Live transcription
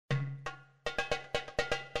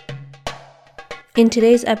In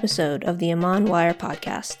today's episode of the Iman Wire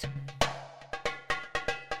podcast.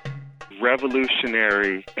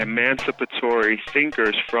 Revolutionary, emancipatory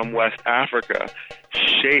thinkers from West Africa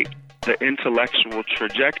shaped the intellectual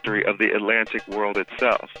trajectory of the Atlantic world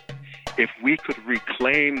itself. If we could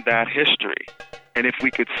reclaim that history, and if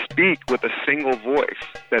we could speak with a single voice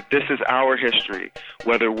that this is our history,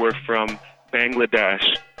 whether we're from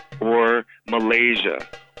Bangladesh or Malaysia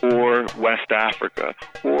or West Africa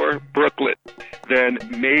or Brooklyn, then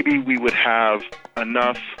maybe we would have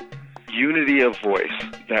enough unity of voice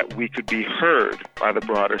that we could be heard by the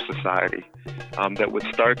broader society, that would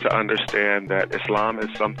start to understand that Islam is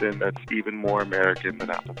something that's even more American than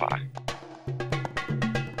apple pie.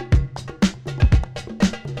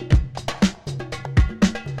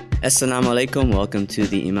 Assalamu alaikum. Welcome to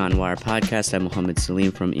the Iman Wire podcast. I'm Muhammad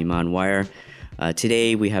Salim from Iman Wire.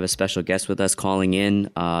 Today we have a special guest with us calling in,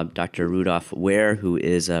 Dr. Rudolph Ware, who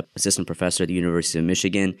is an assistant professor at the University of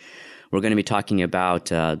Michigan. We're going to be talking about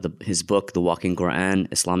his book, The Walking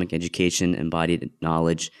Quran, Islamic Education, Embodied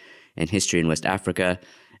Knowledge, and History in West Africa,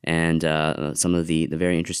 and some of the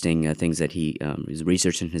very interesting things that he is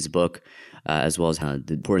researching in his book, as well as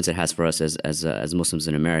the importance it has for us as Muslims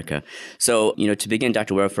in America. So, to begin,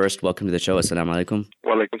 Dr. Ware, first, welcome to the show. Assalamu alaikum.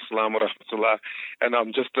 Wa alaikum salam wa rahmatullah.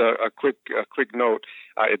 And just a quick note.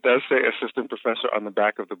 It does say assistant professor on the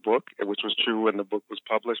back of the book, which was true when the book was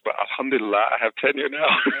published, but alhamdulillah, I have tenure now.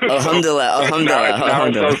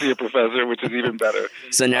 Now associate professor, which is even better.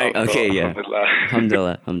 So now, okay, yeah.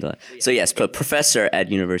 Alhamdulillah. So yes, professor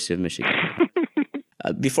at University of Michigan.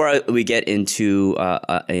 Before we get into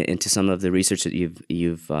some of the research that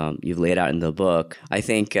you've laid out in the book, I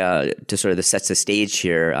think to sort of set the stage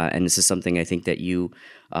here, and this is something I think that you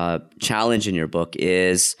challenge in your book,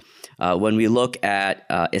 is when we look at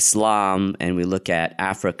Islam and we look at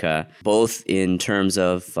Africa, both in terms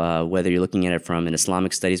of whether you're looking at it from an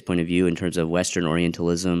Islamic studies point of view, in terms of Western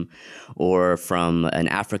Orientalism, or from an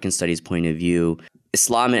African studies point of view,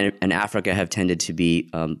 Islam and Africa have tended to be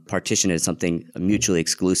partitioned as something mutually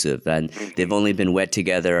exclusive, and they've only been wed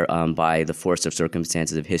together by the force of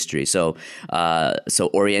circumstances of history. So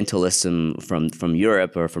Orientalism from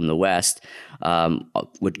Europe or from the West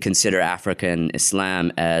would consider Africa and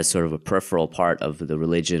Islam as sort of a peripheral part of the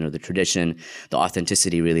religion or the tradition. The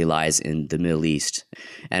authenticity really lies in the Middle East.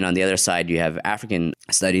 And on the other side, you have African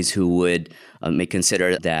studies who would may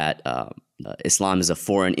consider that Islam is a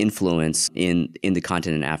foreign influence in the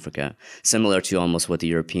continent of Africa, similar to almost what the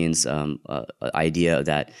Europeans' idea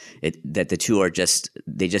that the two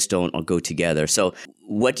they just don't go together. So,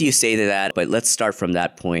 what do you say to that? But let's start from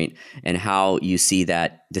that point and how you see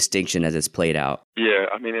that distinction as it's played out. Yeah,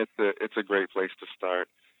 I mean it's a great place to start.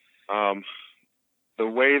 The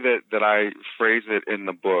way that I phrase it in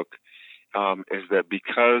the book is that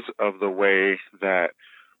because of the way that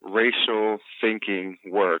racial thinking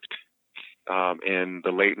worked in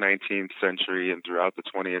the late 19th century and throughout the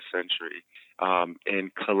 20th century,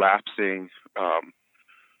 in collapsing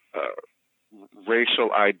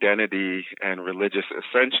racial identity and religious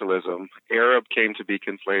essentialism, Arab came to be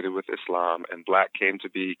conflated with Islam, and Black came to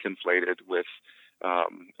be conflated with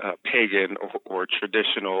pagan or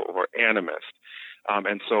traditional or animist.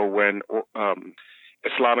 And so when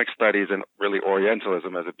Islamic studies and really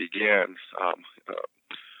Orientalism as it began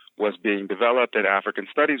was being developed and African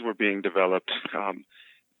studies were being developed,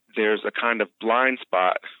 there's a kind of blind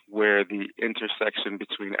spot where the intersection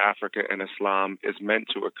between Africa and Islam is meant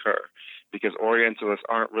to occur, because Orientalists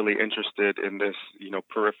aren't really interested in this,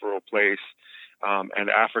 peripheral place, and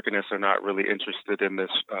Africanists are not really interested in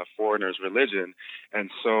this foreigner's religion.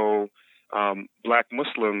 And so Black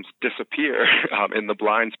Muslims disappear in the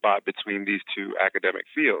blind spot between these two academic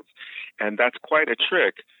fields. And that's quite a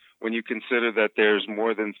trick when you consider that there's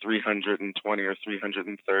more than 320 or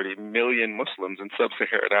 330 million Muslims in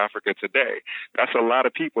sub-Saharan Africa today. That's a lot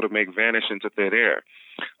of people to make vanish into thin air.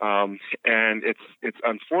 And it's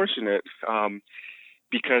unfortunate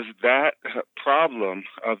because that problem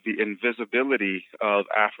of the invisibility of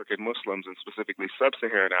African Muslims, and specifically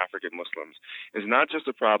sub-Saharan African Muslims, is not just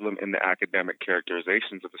a problem in the academic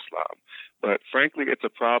characterizations of Islam, but frankly, it's a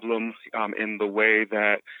problem in the way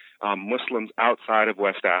that Muslims outside of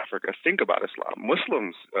West Africa think about Islam.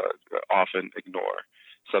 Muslims often ignore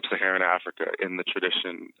sub-Saharan Africa in the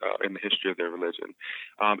tradition, in the history of their religion.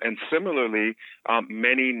 And similarly,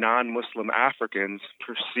 many non-Muslim Africans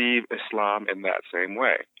perceive Islam in that same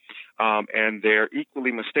way. And they're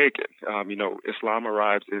equally mistaken. Islam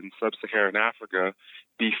arrives in sub-Saharan Africa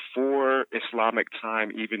before Islamic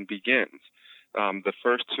time even begins. The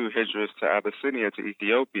first two hijras to Abyssinia, to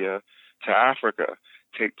Ethiopia, to Africa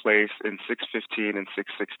take place in 615 and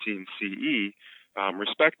 616 CE,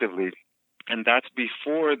 respectively. And that's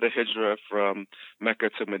before the hijrah from Mecca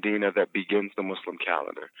to Medina that begins the Muslim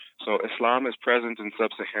calendar. So Islam is present in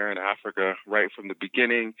sub-Saharan Africa right from the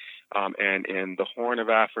beginning, and in the Horn of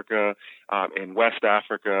Africa, in West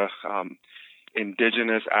Africa.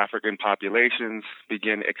 Indigenous African populations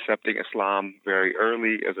begin accepting Islam very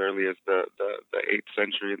early as the 8th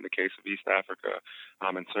century in the case of East Africa,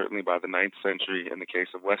 and certainly by the 9th century in the case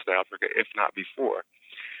of West Africa, if not before.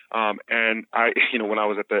 And I, when I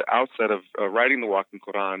was at the outset of writing the Walking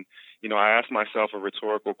Quran, I asked myself a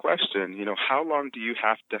rhetorical question. How long do you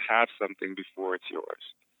have to have something before it's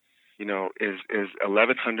yours? Is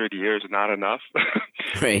 1,100 years not enough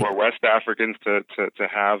right. for West Africans to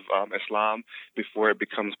have Islam before it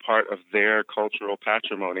becomes part of their cultural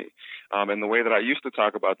patrimony? And the way that I used to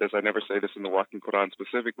talk about this, I never say this in the Walking Quran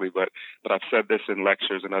specifically, but I've said this in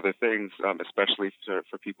lectures and other things, especially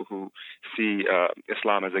for people who see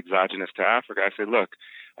Islam as exogenous to Africa. I say, look,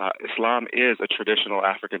 Islam is a traditional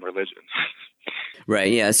African religion.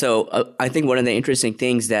 Right. Yeah. So I think one of the interesting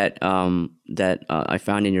things that I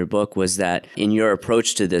found in your book was that in your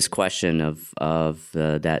approach to this question of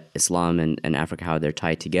that Islam and Africa, how they're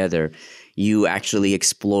tied together, you actually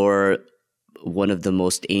explore one of the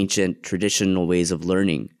most ancient traditional ways of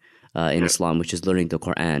learning in Islam, which is learning the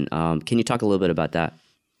Quran. Can you talk a little bit about that?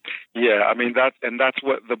 Yeah, I mean that's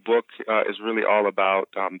what the book is really all about.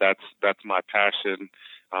 That's my passion.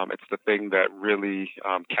 It's the thing that really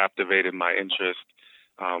captivated my interest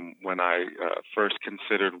when I first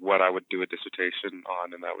considered what I would do a dissertation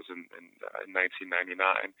on, and that was in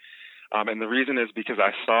 1999. And the reason is because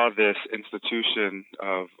I saw this institution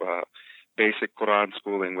of basic Quran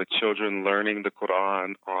schooling with children learning the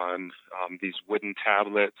Quran on these wooden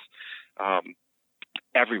tablets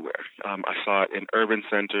everywhere. I saw it in urban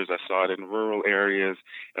centers, I saw it in rural areas,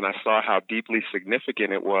 and I saw how deeply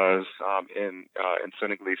significant it was in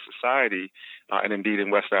Senegalese society, and indeed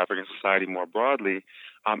in West African society more broadly.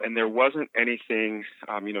 And there wasn't anything,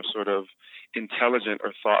 sort of intelligent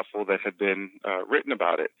or thoughtful that had been written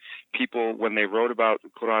about it. People, when they wrote about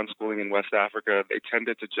Quran schooling in West Africa, they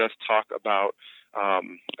tended to just talk about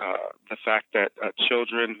the fact that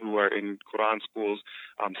children who are in Quran schools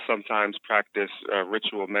sometimes practice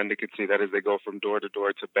ritual mendicancy. That is, they go from door to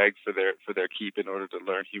door to beg for their keep in order to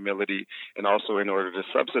learn humility, and also in order to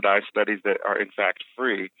subsidize studies that are in fact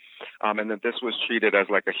free. And that this was treated as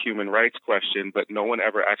like a human rights question, but no one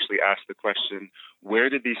ever actually asked the question, where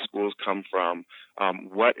did these schools come from?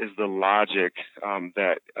 What is the logic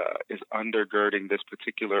that is undergirding this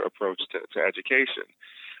particular approach to education?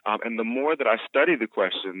 And the more that I studied the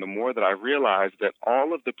question, the more that I realized that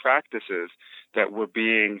all of the practices that were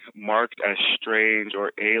being marked as strange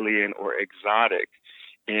or alien or exotic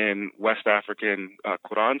in West African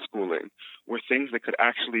Quran schooling were things that could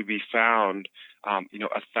actually be found,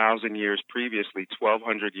 1,000 years previously,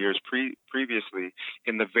 1,200 years previously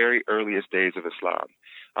in the very earliest days of Islam.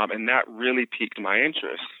 And that really piqued my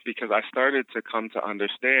interest because I started to come to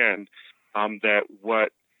understand that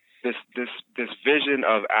what this vision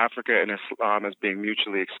of Africa and Islam as being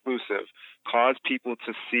mutually exclusive caused people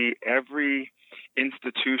to see every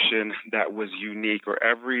institution that was unique or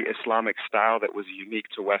every Islamic style that was unique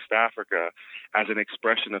to West Africa as an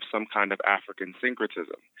expression of some kind of African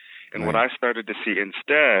syncretism. And what I started to see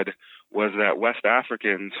instead was that West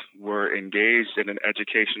Africans were engaged in an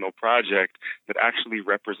educational project that actually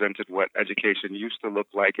represented what education used to look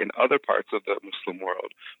like in other parts of the Muslim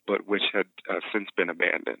world, but which had since been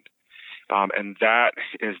abandoned. And that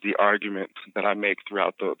is the argument that I make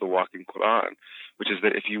throughout the Walking Quran, which is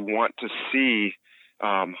that if you want to see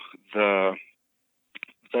the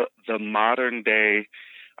modern day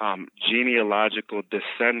genealogical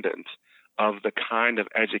descendant of the kind of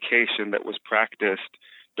education that was practiced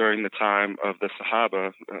during the time of the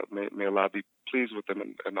Sahaba, may Allah be pleased with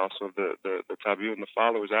them, and also the Tabi'un, the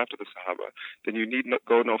followers after the Sahaba, then you need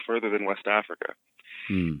go no further than West Africa.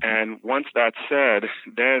 And once that's said,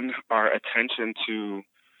 then our attention to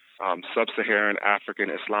sub-Saharan African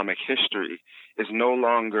Islamic history is no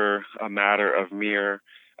longer a matter of mere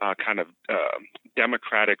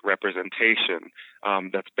democratic representation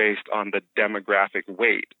that's based on the demographic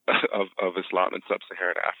weight of Islam in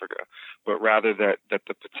sub-Saharan Africa, but rather that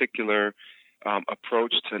the particular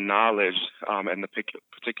approach to knowledge and the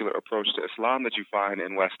particular approach to Islam that you find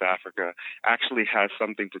in West Africa actually has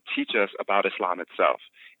something to teach us about Islam itself.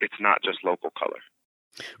 It's not just local color.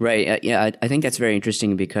 Right. I think that's very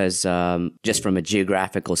interesting because just from a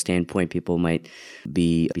geographical standpoint, people might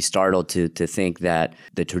be startled to think that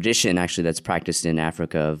the tradition actually that's practiced in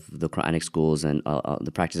Africa of the Quranic schools and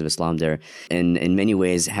the practice of Islam there in many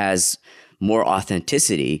ways has more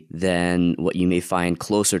authenticity than what you may find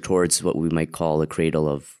closer towards what we might call the cradle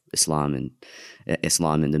of Islam in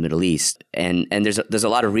the Middle East. And there's a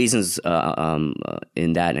lot of reasons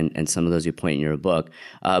in that, and some of those you point in your book.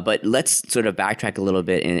 But let's sort of backtrack a little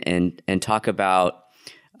bit and talk about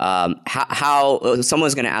how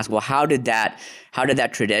someone's going to ask, well, how did that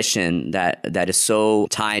tradition that is so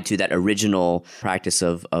tied to that original practice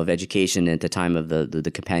of education at the time of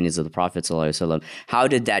the companions of the Prophet ﷺ, how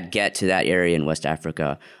did that get to that area in West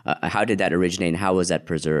Africa? How did that originate, and how was that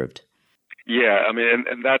preserved? Yeah, I mean,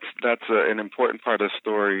 and that's an important part of the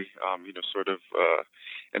story,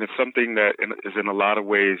 and it's something that is in a lot of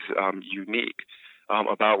ways unique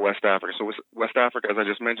about West Africa. So West Africa, as I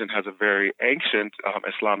just mentioned, has a very ancient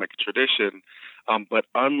Islamic tradition, but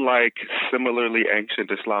unlike similarly ancient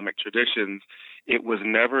Islamic traditions, it was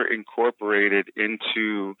never incorporated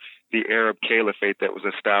into the Arab Caliphate that was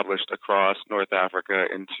established across North Africa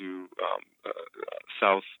into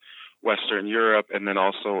Southwestern Europe, and then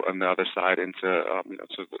also on the other side into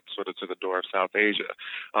to the door of South Asia.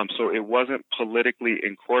 So it wasn't politically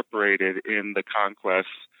incorporated in the conquests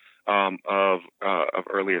of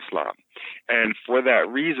early Islam, and for that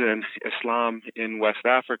reason, Islam in West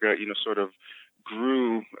Africa, sort of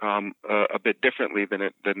grew a bit differently than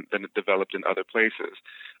it developed in other places.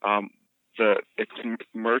 It's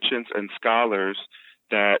merchants and scholars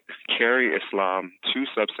that carry Islam to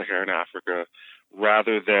sub-Saharan Africa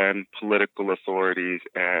rather than political authorities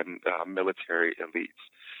and military elites.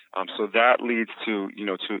 So that leads to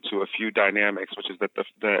a few dynamics, which is that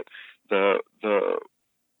the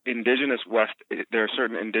indigenous there are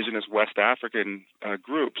certain indigenous West African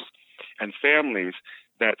groups and families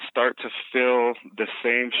that start to fill the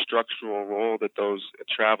same structural role that those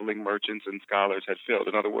traveling merchants and scholars had filled.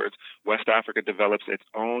 In other words, West Africa develops its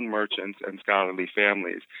own merchants and scholarly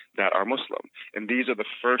families that are Muslim. And these are the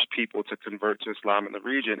first people to convert to Islam in the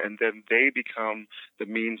region, and then they become the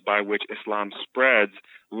means by which Islam spreads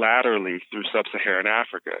laterally through sub-Saharan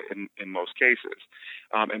Africa in most cases.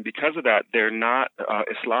 And because of that,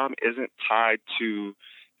 Islam isn't tied to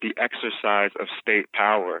the exercise of state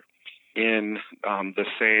power in the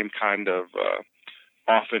same kind of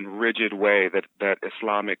often rigid way that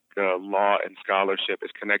Islamic law and scholarship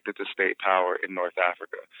is connected to state power in North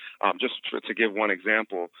Africa. Just to give one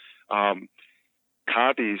example,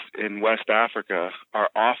 Qadis in West Africa are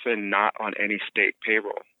often not on any state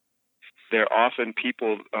payroll. They're often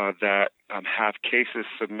people that have cases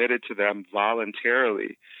submitted to them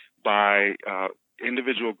voluntarily by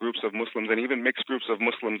individual groups of Muslims and even mixed groups of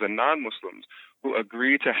Muslims and non-Muslims who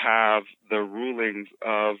agree to have the rulings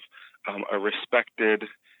of a respected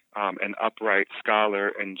and upright scholar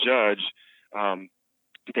and judge.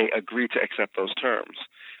 They agree to accept those terms.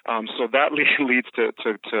 So that leads to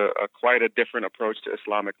quite a different approach to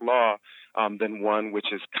Islamic law than one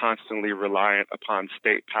which is constantly reliant upon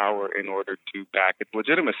state power in order to back its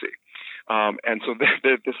legitimacy. And so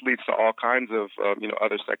this leads to all kinds of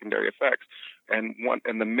other secondary effects. And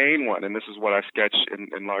the main one, and this is what I sketch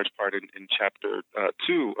in large part in chapter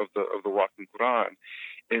 2 of the Walking Quran,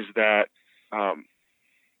 is that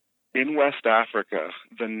in West Africa,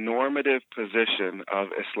 the normative position of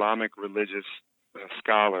Islamic religious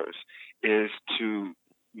scholars is to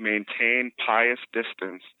maintain pious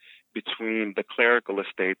distance between the clerical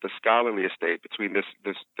estate, the scholarly estate, between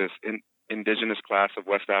this indigenous class of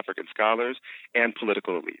West African scholars and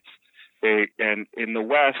political elites. And in the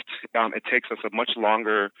West, it takes us a much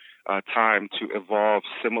longer time to evolve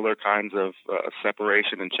similar kinds of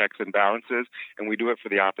separation and checks and balances, and we do it for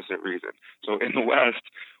the opposite reason. So in the West,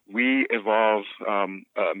 we evolve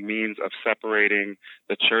a means of separating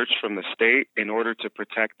the church from the state in order to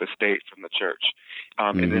protect the state from the church.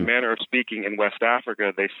 In a manner of speaking, in West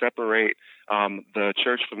Africa, they separate the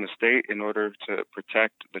church from the state in order to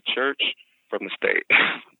protect the church from the state.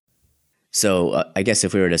 So I guess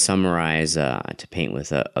if we were to summarize, to paint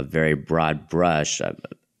with a very broad brush,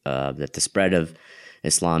 that the spread of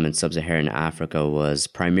Islam in sub-Saharan Africa was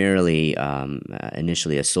primarily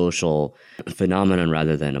initially a social phenomenon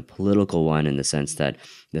rather than a political one, in the sense that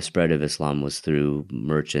the spread of Islam was through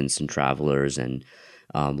merchants and travelers and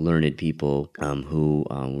learned people who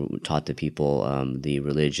taught the people the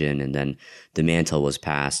religion, and then the mantle was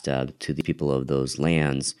passed to the people of those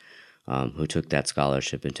lands who took that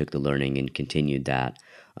scholarship and took the learning and continued that.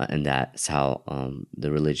 And that's how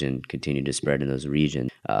the religion continued to spread in those regions.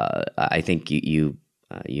 I think you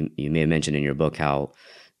may have mentioned in your book how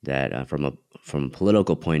that from a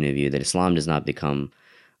political point of view, that Islam does not become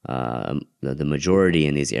the majority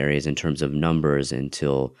in these areas in terms of numbers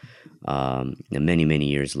until many, many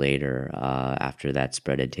years later, after that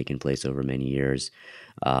spread had taken place over many years.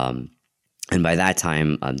 And by that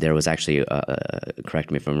time, there was actually,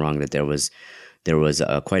 correct me if I'm wrong, that there was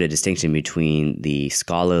quite a distinction between the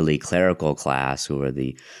scholarly clerical class, who were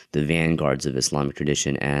the vanguards of Islamic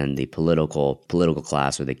tradition, and the political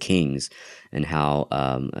class, or the kings, and how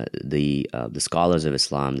the scholars of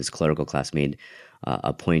Islam, this clerical class, made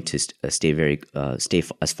a point to stay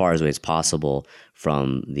as far away as possible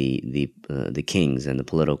from the kings and the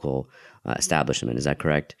political establishment. Is that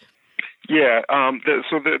correct? Yeah.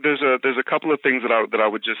 There's a couple of things that I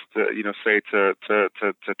would just say to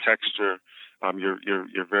texture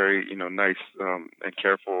your very nice and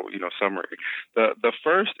careful summary. The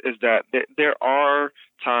first is that there are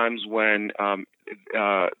times when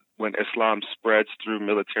Islam spreads through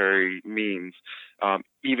military means,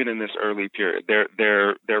 even in this early period.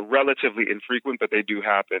 They're relatively infrequent, but they do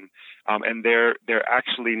happen, and they're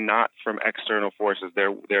actually not from external forces.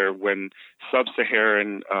 They're when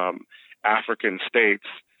sub-Saharan African states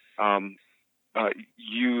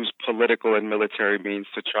use political and military means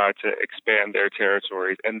to try to expand their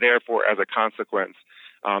territories, and therefore, as a consequence,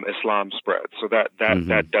 Islam spreads. So that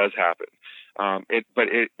does happen.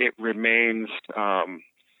 It remains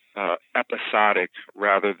episodic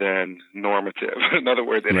rather than normative. In other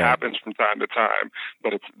words, it happens from time to time,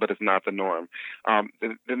 but it's not the norm.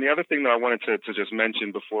 Then the other thing that I wanted to just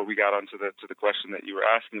mention before we got onto the question that you were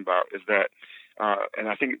asking about is that, and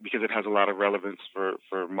I think because it has a lot of relevance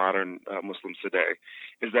for modern Muslims today,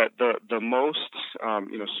 is that the most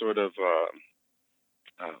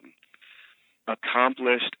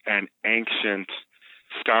accomplished and ancient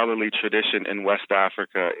scholarly tradition in West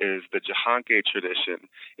Africa is the Jahanke tradition.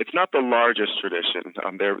 It's not the largest tradition.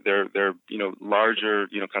 There larger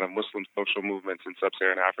kind of Muslim social movements in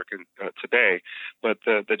sub-Saharan Africa today, but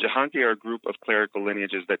the Jahanke are a group of clerical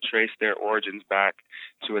lineages that trace their origins back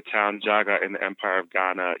to a town Jaga in the Empire of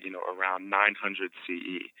Ghana, around 900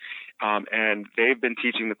 CE. And they've been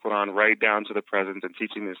teaching the Quran right down to the present, and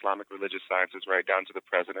teaching the Islamic religious sciences right down to the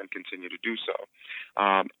present, and continue to do so.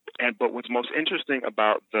 But what's most interesting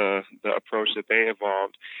about the approach that they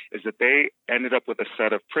evolved is that they ended up with a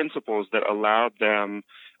set of principles that allowed them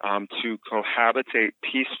to cohabitate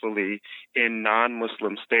peacefully in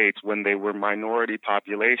non-Muslim states when they were minority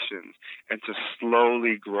populations, and to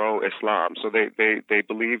slowly grow Islam. So they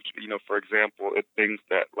believed, for example, in things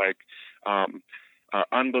that like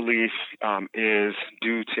unbelief is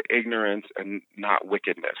due to ignorance and not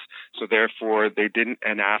wickedness. So therefore, they didn't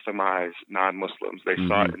anathemize non-Muslims. They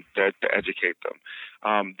sought instead to educate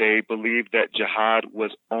them. They believed that jihad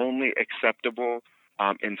was only acceptable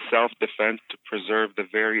in self-defense to preserve the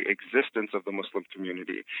very existence of the Muslim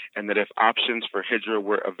community, and that if options for hijrah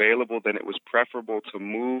were available, then it was preferable to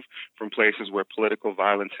move from places where political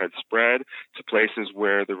violence had spread to places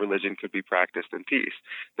where the religion could be practiced in peace.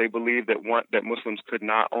 They believed that Muslims could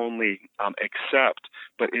not only accept,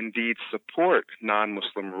 but indeed support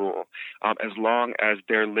non-Muslim rule, as long as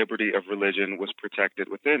their liberty of religion was protected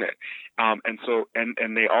within it.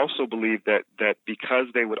 And they also believed that because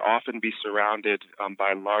they would often be surrounded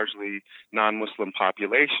by largely non-Muslim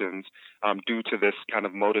populations, due to this kind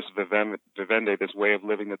of modus vivendi, this way of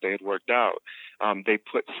living that they had worked out, they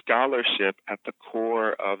put scholarship at the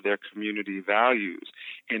core of their community values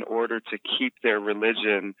in order to keep their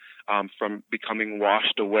religion from becoming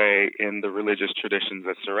washed away in the religious traditions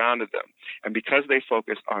that surrounded them. And because they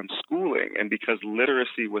focused on schooling, and because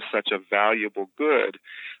literacy was such a valuable good,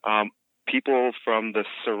 people from the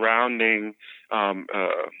surrounding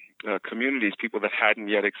communities, people that hadn't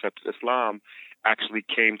yet accepted Islam, actually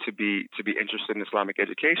came to be interested in Islamic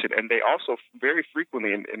education. And they also very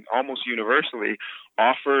frequently and almost universally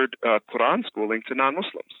offered Quran schooling to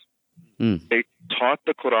non-Muslims. They taught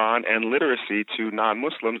the Quran and literacy to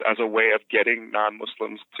non-Muslims as a way of getting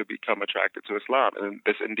non-Muslims to become attracted to Islam. And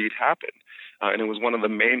this indeed happened. And it was one of the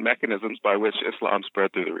main mechanisms by which Islam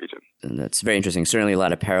spread through the region. And that's very interesting. Certainly a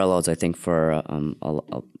lot of parallels, I think, for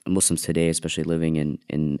Muslims today, especially living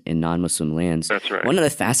in non-Muslim lands. That's right. One of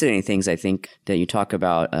the fascinating things, I think, that you talk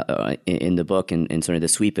about in the book and sort of the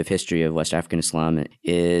sweep of history of West African Islam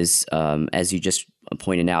is, as you just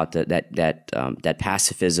pointed out, that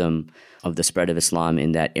pacifism of the spread of Islam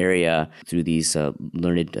in that area through these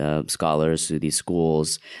learned scholars, through these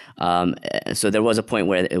schools. So there was a point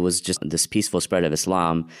where it was just this peaceful spread of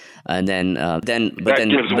Islam, and then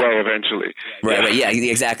gives way eventually. Right. Yeah,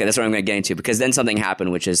 exactly. That's what I'm going to get into, because then something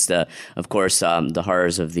happened, which is the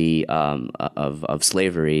horrors of the of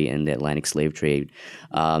slavery and the Atlantic slave trade.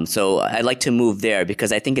 So I'd like to move there,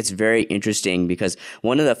 because I think it's very interesting, because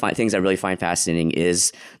one of the things I really find fascinating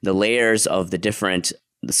is the layers of the different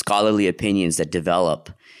scholarly opinions that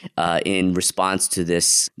develop in response to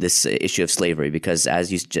this issue of slavery, because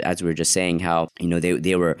as we were just saying, how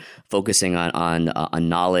they were focusing on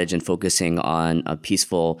knowledge and focusing on a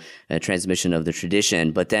peaceful transmission of the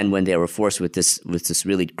tradition, but then when they were forced with this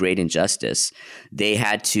really great injustice, they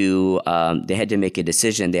had to make a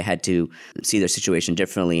decision. They had to see their situation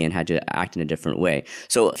differently and had to act in a different way.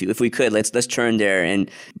 So if we could, let's turn there, and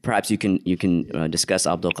perhaps you can discuss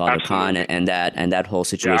Abdul Qadir Khan and that whole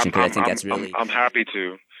situation, because I think that's really. I'm happy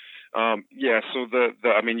to. So you've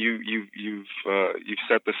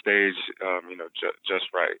set the stage, just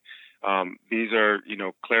right. These are,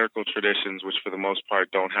 clerical traditions, which for the most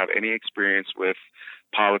part don't have any experience with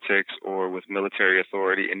politics or with military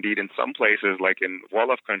authority. Indeed, in some places, like in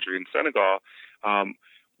Wolof country in Senegal,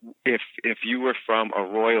 if you were from a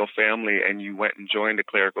royal family and you went and joined a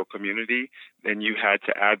clerical community, then you had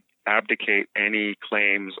to abdicate any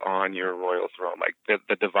claims on your royal throne. Like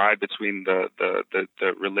the divide between the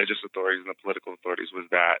religious authorities and the political authorities was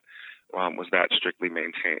that strictly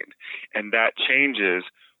maintained. And that changes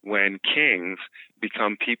when kings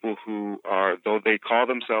become people who are, though they call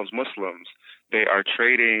themselves Muslims, they are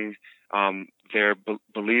trading their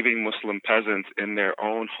believing Muslim peasants in their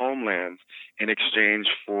own homelands in exchange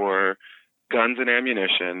for guns and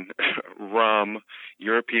ammunition, rum,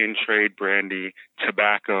 European trade brandy,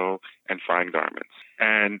 tobacco, and fine garments.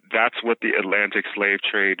 And that's what the Atlantic slave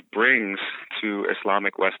trade brings to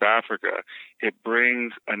Islamic West Africa. It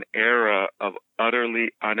brings an era of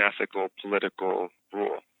utterly unethical political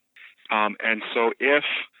rule. And so if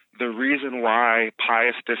the reason why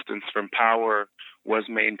pious distance from power was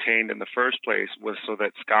maintained in the first place was so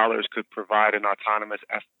that scholars could provide an autonomous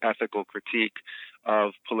ethical critique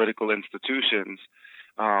of political institutions,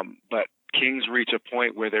 but kings reach a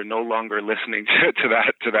point where they're no longer listening to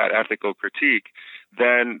that ethical critique,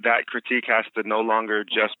 then that critique has to no longer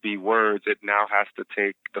just be words. It now has to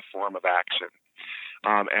take the form of action.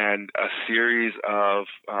 And a series of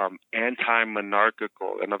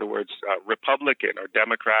anti-monarchical, in other words, Republican or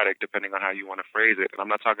Democratic, depending on how you want to phrase it. And I'm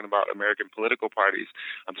not talking about American political parties.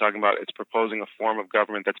 I'm talking about it's proposing a form of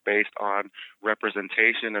government that's based on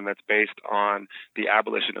representation and that's based on the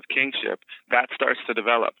abolition of kingship. That starts to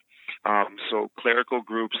develop. So clerical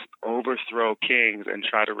groups overthrow kings and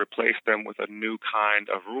try to replace them with a new kind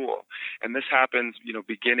of rule. And this happens,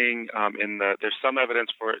 beginning there's some evidence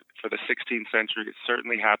for the 16th century. It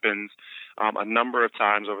certainly happens a number of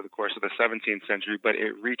times over the course of the 17th century, but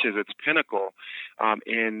it reaches its pinnacle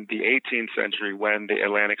in the 18th century when the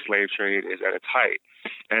Atlantic slave trade is at its height.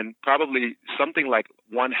 And probably something like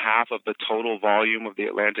 1/2 of the total volume of the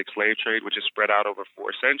Atlantic slave trade, which is spread out over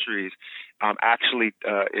 4 centuries, actually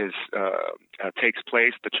takes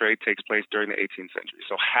place. The trade takes place during the 18th century.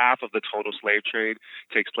 So half of the total slave trade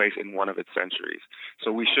takes place in one of its centuries.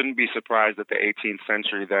 So we shouldn't be surprised that the 18th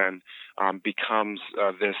century then becomes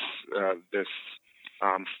this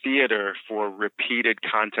theater for repeated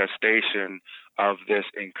contestation of this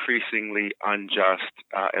increasingly unjust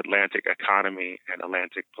Atlantic economy and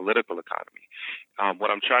Atlantic political economy. What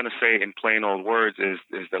I'm trying to say in plain old words is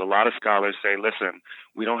that a lot of scholars say, listen,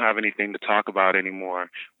 we don't have anything to talk about anymore.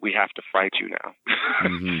 We have to fight you now.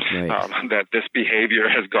 Mm-hmm, right. That this behavior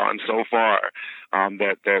has gone so far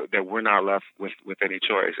that we're not left with any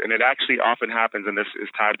choice. And it actually often happens, and this is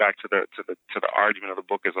tied back to the argument of the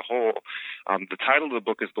book as a whole. The title of the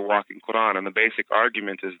book is The Walking Quran, and the basic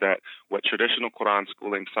argument is that what traditional Quran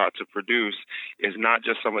schooling sought to produce is not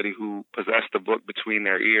just somebody who possessed the book between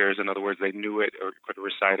their ears, in other words, they knew it or could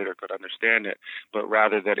recite it or could understand it, but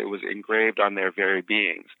rather that it was engraved on their very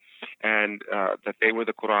beings, and that they were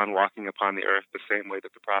the Quran walking upon the earth the same way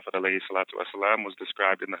that the Prophet ﷺ was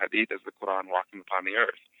described in the Hadith as the Quran walking upon the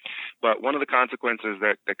earth. But one of the consequences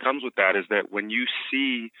that comes with that is that when you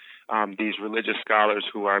see these religious scholars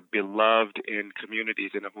who are beloved in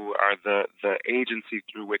communities and who are the agency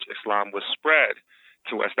through which Islam was spread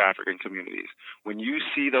to West African communities, when you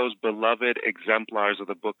see those beloved exemplars of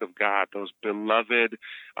the Book of God, those beloved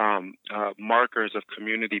markers of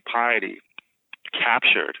community piety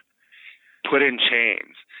captured, put in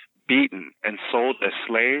chains, beaten, and sold as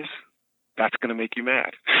slaves, that's going to make you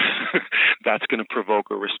mad. That's going to provoke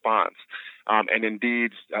a response. And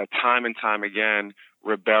indeed, time and time again,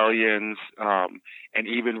 rebellions and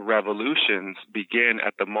even revolutions begin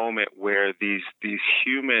at the moment where these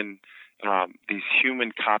human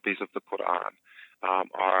copies of the Quran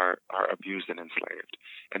are abused and enslaved.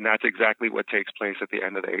 And that's exactly what takes place at the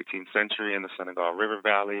end of the 18th century in the Senegal River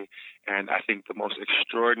Valley. And I think the most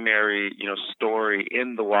extraordinary, story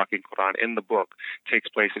in the Walking Quran, in the book, takes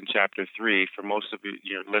place in chapter 3. For most of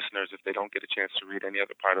your listeners, if they don't get a chance to read any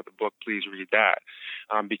other part of the book, please read that,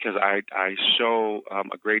 because I show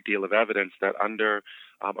a great deal of evidence that under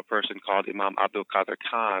a person called Imam Abdul Qadir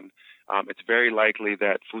Khan, it's very likely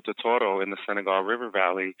that Futa Toro in the Senegal River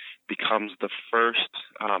Valley becomes the first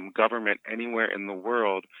government anywhere in the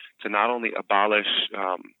world to not only abolish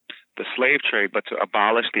the slave trade, but to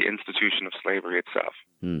abolish the institution of slavery itself.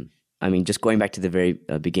 I mean, just going back to the very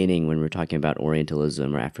beginning when we were talking about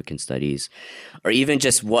Orientalism or African studies, or even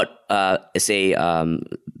just what,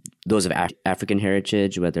 those of African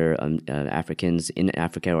heritage, whether Africans in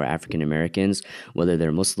Africa or African Americans, whether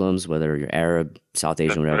they're Muslims, whether you're Arab, South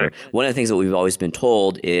Asian, whatever. Right. One of the things that we've always been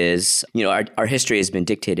told is, our history has been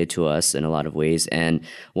dictated to us in a lot of ways. And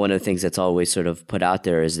one of the things that's always sort of put out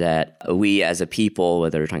there is that we as a people,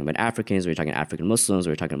 whether we're talking about Africans, we're talking African Muslims,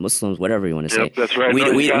 we're talking Muslims, whatever you want to say. That's right.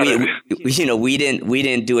 We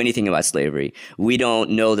didn't do anything about slavery. We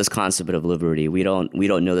don't know this concept of liberty. We don't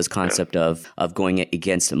know this concept of going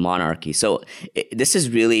against monarchy. So this is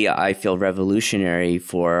really, I feel, revolutionary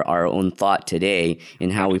for our own thought today in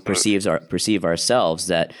how we perceive ourselves,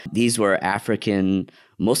 that these were African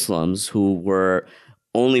Muslims who were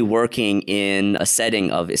only working in a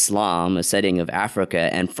setting of Islam, a setting of Africa,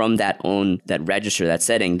 and from that register, that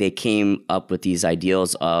setting, they came up with these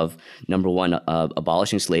ideals of, number one,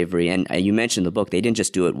 abolishing slavery. And you mentioned the book, they didn't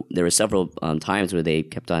just do it. There were several times where they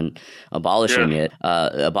kept on abolishing it,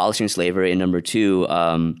 abolishing slavery, and number two,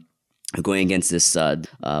 going against this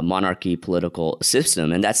monarchy political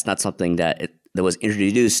system. And that's not something that was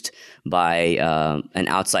introduced by an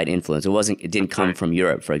outside influence. It didn't come from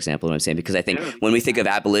Europe, for example, what I'm saying, because I think when we think of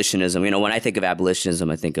abolitionism, when I think of abolitionism,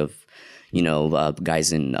 I think of,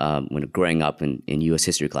 guys when growing up in U.S.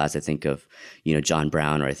 history class, I think of, John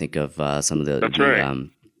Brown, or I think of some of the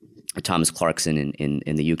Thomas Clarkson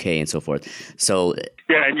in the UK and so forth. So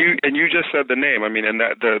yeah, and you just said the name. I mean, and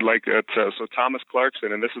so Thomas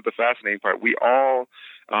Clarkson, and this is the fascinating part. We all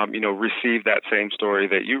received that same story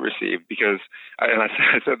that you received, because, I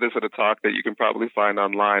said this at a talk that you can probably find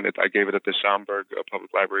online. I gave it at the Schomburg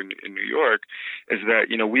Public Library in New York. Is that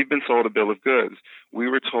we've been sold a bill of goods. We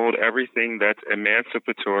were told everything that's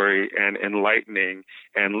emancipatory and enlightening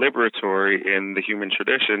and liberatory in the human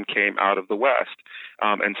tradition came out of the West,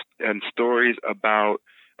 and stories about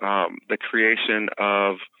the creation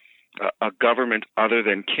of a government other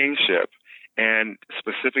than kingship, and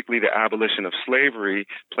specifically the abolition of slavery,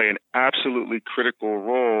 play an absolutely critical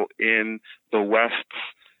role in the West's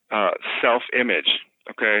self-image.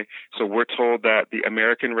 Okay, so we're told that the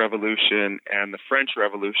American Revolution and the French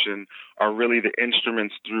Revolution are really the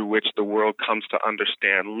instruments through which the world comes to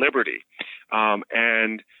understand liberty.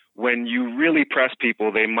 And when you really press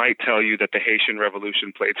people, they might tell you that the Haitian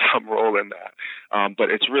Revolution played some role in that, but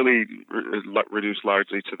it's really reduced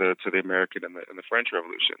largely to the American and the French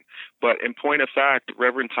Revolution. But in point of fact,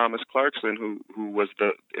 Reverend Thomas Clarkson, who was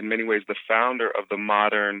in many ways the founder of the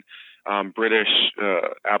modern British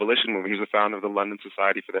abolition movement. He was the founder of the London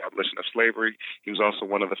Society for the Abolition of Slavery. He was also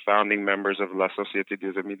one of the founding members of La Société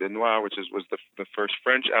des Amis des Noirs, which was the first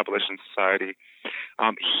French abolition society.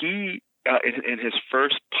 He in his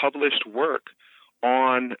first published work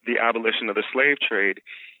on the abolition of the slave trade,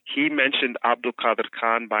 he mentioned Abdul Qadir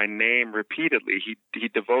Khan by name repeatedly. He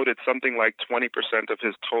devoted something like 20% of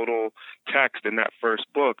his total text in that first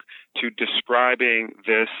book to describing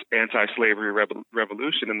this anti-slavery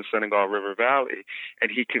revolution in the Senegal River Valley. And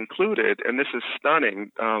he concluded, and this is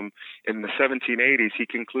stunning, in the 1780s, he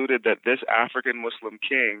concluded that this African Muslim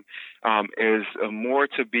king is more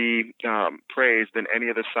to be praised than any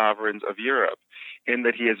of the sovereigns of Europe, in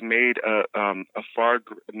that he has made a far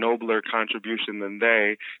nobler contribution than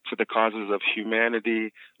they to the causes of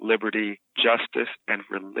humanity, liberty, justice, and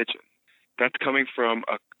religion. That's coming from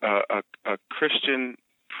a Christian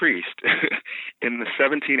priest in the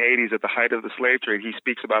 1780s at the height of the slave trade. He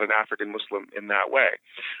speaks about an African Muslim in that way.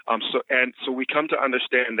 So we come to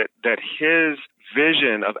understand that his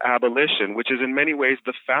vision of abolition, which is in many ways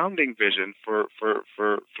the founding vision for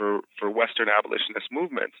Western abolitionist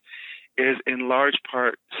movements, is in large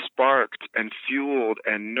part sparked and fueled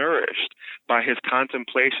and nourished by his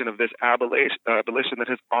contemplation of this abolition that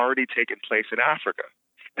has already taken place in Africa.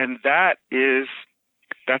 And that's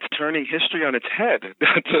turning history on its head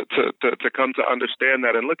to come to understand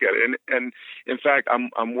that and look at it. And in fact,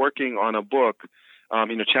 I'm working on a book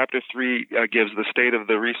Chapter 3 gives the state of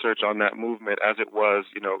the research on that movement as it was,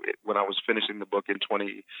 when I was finishing the book in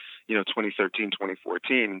 2013,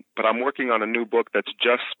 2014. But I'm working on a new book that's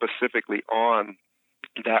just specifically on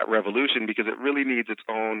that revolution because it really needs its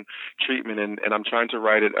own treatment, and I'm trying to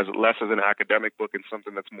write it as less as an academic book and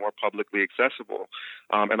something that's more publicly accessible.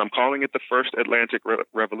 And I'm calling it the First Atlantic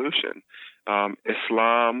Revolution,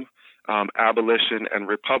 Islam, Abolition, and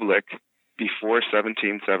Republic before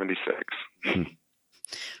 1776.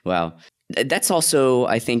 Wow. That's also,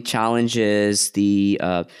 I think, challenges the,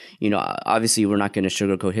 obviously we're not going to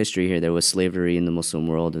sugarcoat history here. There was slavery in the Muslim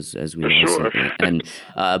world, as we know. Sure. And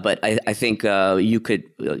but I think I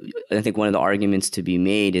think one of the arguments to be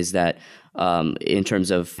made is that in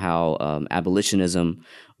terms of how abolitionism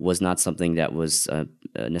was not something that was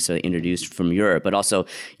necessarily introduced from Europe, but also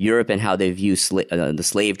Europe and how they view the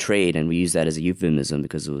slave trade, and we use that as a euphemism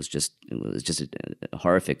because it was just a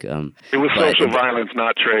horrific. It was social violence,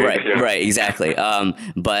 not trade. Right, yeah. Right, exactly.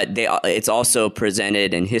 But it's also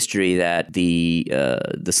presented in history that the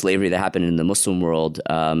slavery that happened in the Muslim world,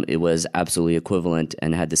 it was absolutely equivalent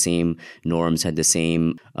and had the same norms, had the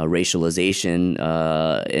same racialization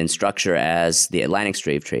and structure as the Atlantic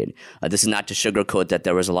slave trade. This is not to sugarcoat that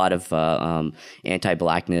there was a lot of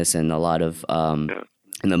anti-blackness and a lot of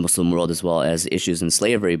in the Muslim world as well as issues in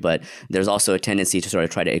slavery, but there's also a tendency to sort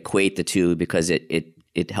of try to equate the two because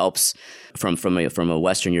it helps from a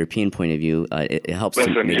Western European point of view. It helps to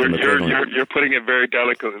make them equivalent. You're putting it very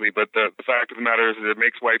delicately, but the fact of the matter is it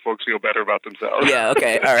makes white folks feel better about themselves. Yeah.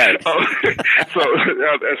 Okay. All right.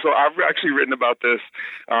 So I've actually written about this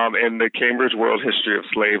in the Cambridge World History of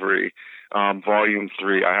Slavery. Volume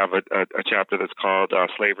 3, I have a chapter that's called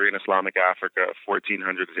Slavery in Islamic Africa,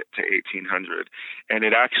 1400 to 1800. And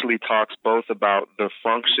it actually talks both about the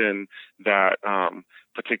function that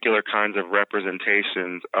particular kinds of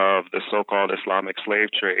representations of the so-called Islamic slave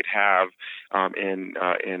trade have in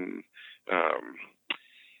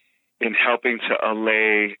helping to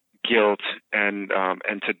allay guilt and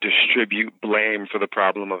to distribute blame for the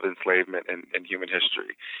problem of enslavement in human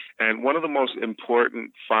history. And one of the most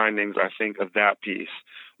important findings, I think, of that piece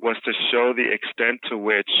was to show the extent to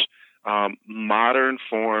which modern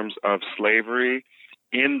forms of slavery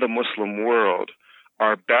in the Muslim world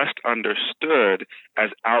are best understood as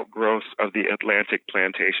outgrowths of the Atlantic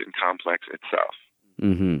plantation complex itself,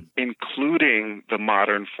 including the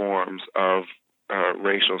modern forms of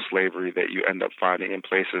racial slavery that you end up finding in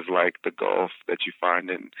places like the Gulf, that you find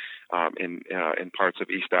in parts of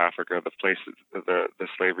East Africa, the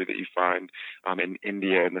slavery that you find in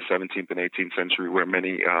India in the 17th and 18th century, where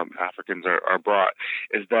many Africans are brought,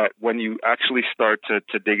 is that when you actually start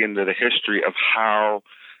to dig into the history of how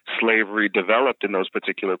slavery developed in those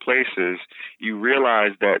particular places, you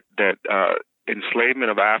realize that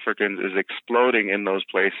enslavement of Africans is exploding in those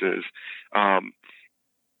places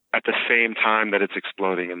at the same time that it's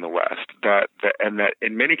exploding in the West. And that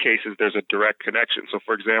in many cases there's a direct connection. So,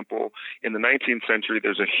 for example, in the 19th century,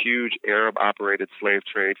 there's a huge Arab-operated slave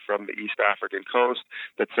trade from the East African coast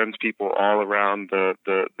that sends people all around the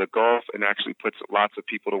Gulf and actually puts lots of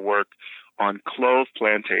people to work on clove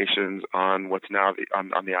plantations on what's now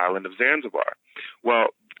on the island of Zanzibar. Well,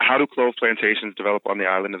 how do clove plantations develop on the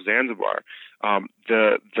island of Zanzibar?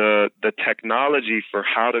 The technology for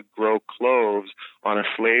how to grow cloves on a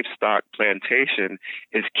slave stock plantation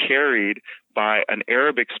is carried by an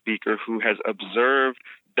Arabic speaker who has observed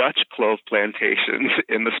Dutch clove plantations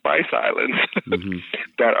in the Spice Islands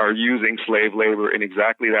that are using slave labor in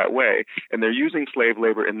exactly that way. And they're using slave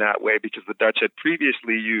labor in that way because the Dutch had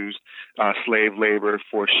previously used slave labor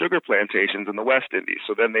for sugar plantations in the West Indies.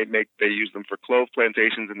 So then they use them for clove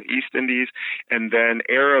plantations in the East Indies. And then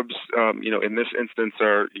Arabs, in this instance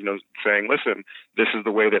are, saying, listen, this is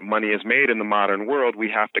the way that money is made in the modern world. We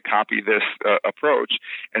have to copy this approach.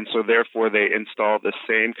 And so therefore they install the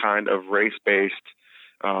same kind of race-based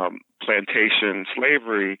plantation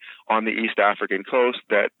slavery on the East African coast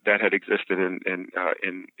that had existed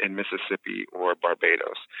in Mississippi or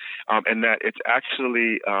Barbados, and that it's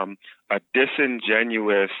actually a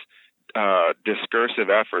disingenuous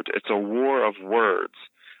discursive effort. It's a war of words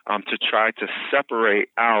to try to separate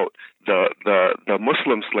out the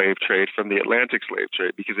Muslim slave trade from the Atlantic slave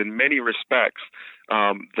trade, because in many respects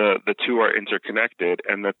the two are interconnected,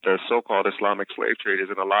 and that the so-called Islamic slave trade is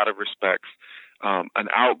in a lot of respects an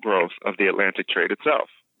outgrowth of the Atlantic trade itself.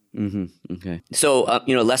 Okay. So,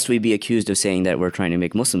 lest we be accused of saying that we're trying to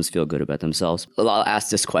make Muslims feel good about themselves, I'll ask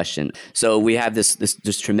this question. So we have this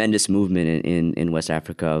tremendous movement in West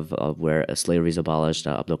Africa of where slavery is abolished,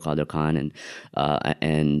 Abdul Qadir Khan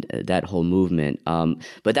and that whole movement.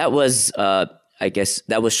 But that was, I guess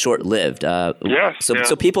that was short-lived. So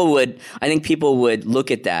I think people would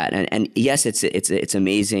look at that, and yes, it's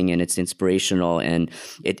amazing and it's inspirational, and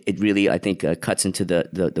it really, I think, cuts into the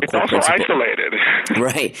core principle. It's also isolated.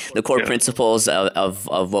 Right, the core principles of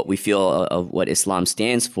what we feel of what Islam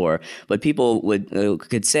stands for. But people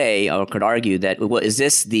could say or could argue that, well, is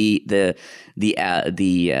this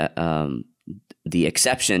the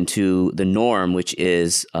exception to the norm, which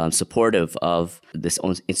is supportive of this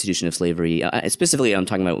institution of slavery? Specifically, I'm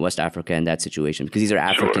talking about West Africa and that situation, because these are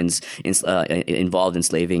Africans involved in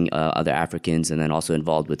enslaving other Africans, and then also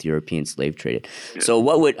involved with European slave trade. Yeah. So,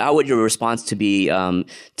 how would your response to be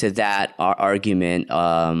to that argument?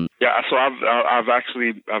 So I've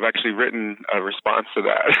actually written a response to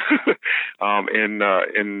that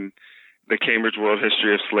in the Cambridge World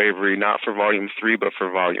History of Slavery, not for Volume 3, but for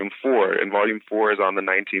Volume 4. And Volume 4 is on the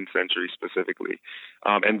 19th century specifically.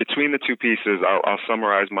 And between the two pieces, I'll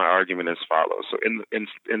summarize my argument as follows. So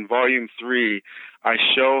in Volume 3, I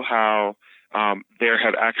show how there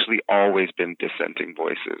have actually always been dissenting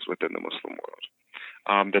voices within the Muslim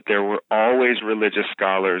world. That there were always religious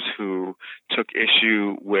scholars who took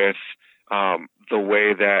issue with the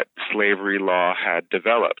way that slavery law had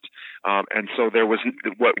developed. And so there was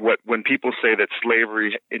when people say that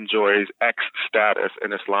slavery enjoys X status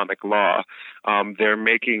in Islamic law, they're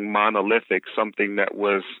making monolithic something that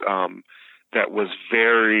was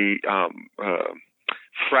very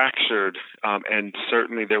fractured, and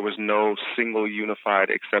certainly there was no single unified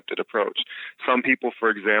accepted approach. Some people, for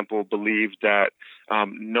example, believed that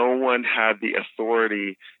no one had the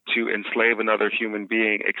authority to enslave another human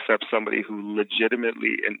being except somebody who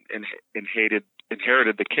legitimately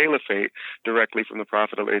inherited the caliphate directly from the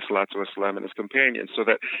Prophet ﷺ and his companions, so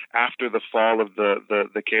that after the fall of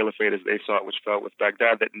the caliphate, as they saw it, which fell with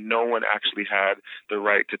Baghdad, that no one actually had the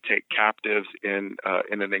right to take captives in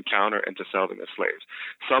an encounter and to sell them as slaves.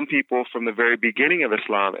 Some people from the very beginning of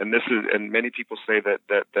Islam, and many people say that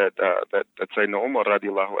Sayyidina Umar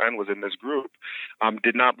radiallahu anh was in this group,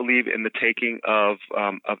 did not believe in the taking of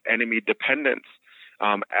enemy dependents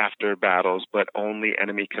after battles, but only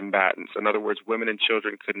enemy combatants. In other words, women and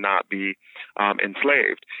children could not be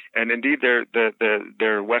enslaved. And indeed, there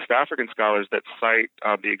are West African scholars that cite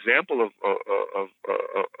the example of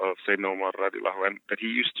Sayyidina Umar radiallahu anh, that he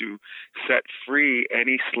used to set free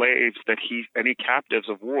any slaves any captives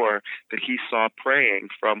of war that he saw praying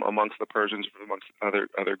from amongst the Persians, from amongst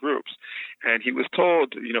other groups. And he was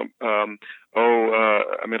told,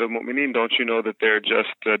 Amir al-Mu'mineen, don't you know that they're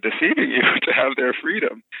just deceiving you to have their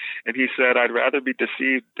freedom? And he said, I'd rather be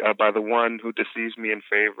deceived by the one who deceives me in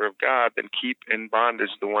favor of God than keep in bondage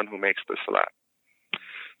the one who makes the salat.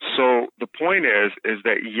 So the point is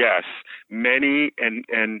that yes, many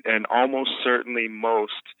and almost certainly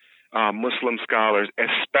most Muslim scholars,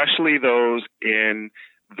 especially those in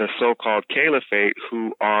the so-called caliphate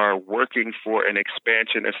who are working for an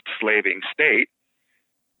expansionist slaving state,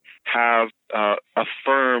 have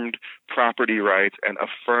affirmed property rights and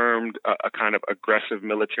affirmed a kind of aggressive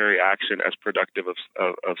military action as productive of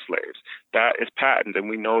slaves. That is patent, and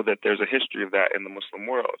we know that there's a history of that in the Muslim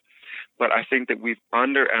world. But I think that we've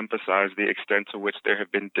underemphasized the extent to which there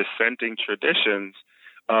have been dissenting traditions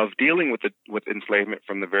of dealing with enslavement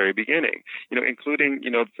from the very beginning, including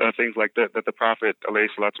things like that the Prophet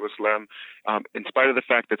ﷺ, in spite of the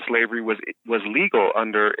fact that slavery was legal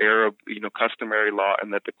under Arab customary law,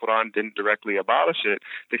 and that the Quran didn't directly abolish it,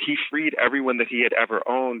 that he freed everyone that he had ever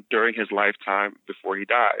owned during his lifetime before he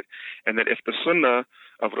died, and that if the Sunnah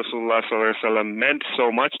of Rasulullah ﷺ meant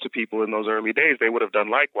so much to people in those early days, they would have done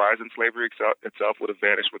likewise, and slavery itself would have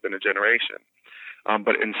vanished within a generation.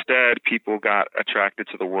 But instead, people got attracted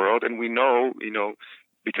to the world, and we know,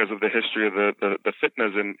 because of the history of the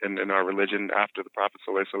fitnas in our religion after the Prophet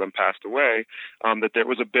ﷺ passed away, that there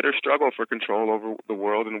was a bitter struggle for control over the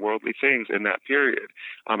world and worldly things in that period.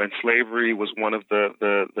 And slavery was one of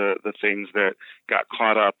the things that got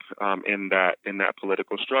caught up in that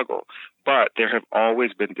political struggle. But there have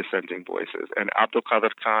always been dissenting voices. And Abdul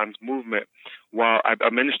Qadir Khan's movement, while I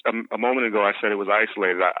mentioned a moment ago, I said it was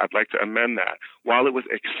isolated. I'd like to amend that. While it was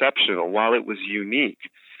exceptional, while it was unique,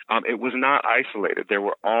 it was not isolated. There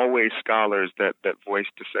were always scholars that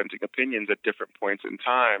voiced dissenting opinions at different points in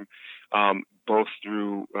time, both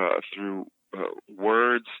through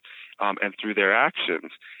words and through their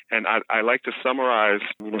actions. And I like to summarize,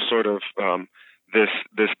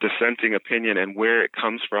 this dissenting opinion and where it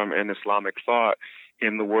comes from in Islamic thought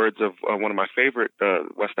in the words of one of my favorite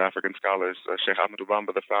West African scholars, Sheikh Ahmadu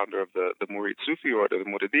Bamba, the founder of the Murid Sufi order, the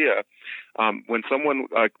Muridiyya. When someone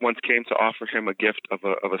once came to offer him a gift of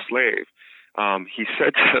a slave, he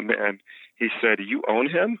said to the man, he said, "You own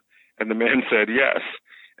him?" And the man said, yes.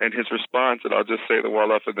 And his response, and I'll just say the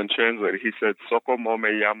Wolof and then translate it, he said, Soko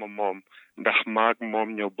mome yama mom, dahmag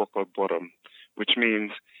mom nyo boko borom, which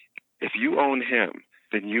means, if you own him,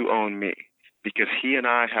 then you own me, because he and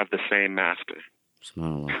I have the same master.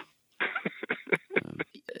 SubhanAllah.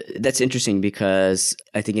 That's interesting because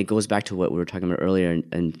I think it goes back to what we were talking about earlier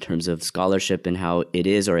in terms of scholarship and how it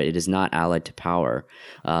is or it is not allied to power.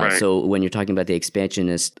 Right. So when you're talking about the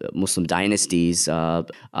expansionist Muslim dynasties,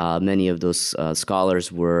 many of those scholars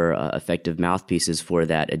were effective mouthpieces for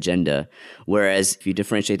that agenda. Whereas if you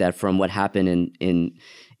differentiate that from what happened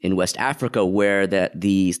in West Africa, where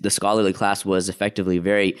the scholarly class was effectively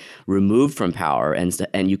very removed from power,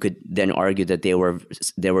 and you could then argue that they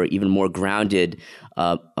were even more grounded,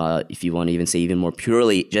 if you want to even say even more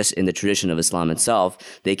purely, just in the tradition of Islam itself.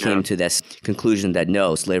 They came to this conclusion that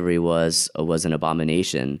no, slavery was an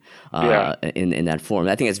abomination in that form.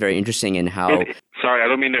 I think it's very interesting in how. Sorry, I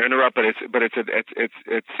don't mean to interrupt, but it's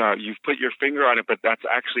you've put your finger on it, but that's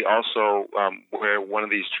actually also where one of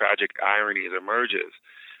these tragic ironies emerges.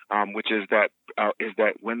 Which is that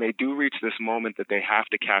when they do reach this moment that they have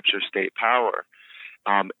to capture state power,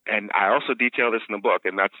 and I also detail this in the book,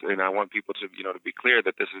 and I want people to to be clear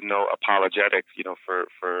that this is no apologetic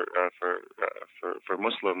for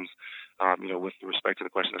Muslims with respect to the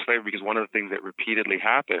question of slavery, because one of the things that repeatedly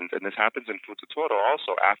happens, and this happens in Futa Toro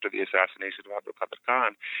also after the assassination of Abdul Qadir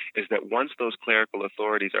Khan, is that once those clerical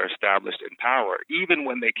authorities are established in power, even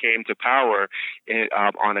when they came to power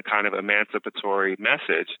on a kind of emancipatory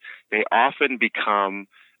message, they often become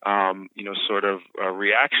sort of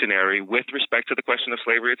reactionary with respect to the question of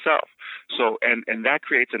slavery itself. So, and that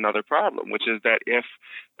creates another problem, which is that if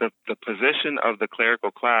the position of the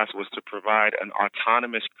clerical class was to provide an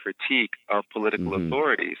autonomous critique of political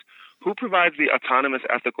authorities, who provides the autonomous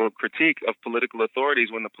ethical critique of political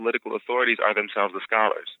authorities when the political authorities are themselves the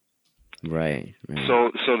scholars? Right.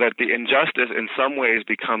 So that the injustice in some ways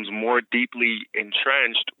becomes more deeply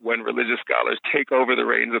entrenched when religious scholars take over the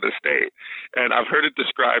reins of the state. And I've heard it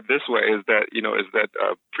described this way: is that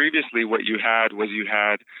previously what you had was you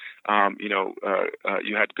had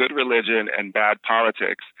good religion and bad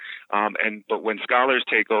politics, but when scholars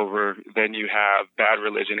take over, then you have bad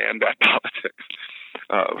religion and bad politics.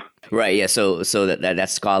 Right. Yeah. So that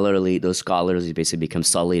scholarly, those scholars basically become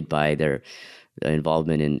sullied by their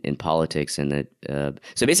involvement in politics, and that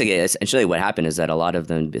so basically essentially what happened is that a lot of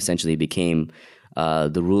them essentially became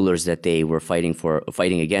the rulers that they were fighting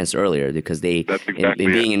against earlier, because they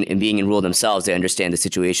in being in rule themselves, they understand the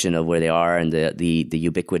situation of where they are and the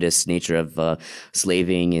ubiquitous nature of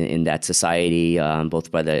slaving in that society,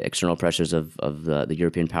 both by the external pressures of the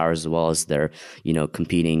European powers as well as their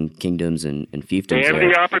competing kingdoms and fiefdoms. They have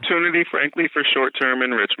the opportunity, frankly, for short-term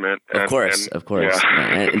enrichment. Of course.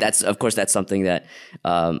 Yeah. And that's something that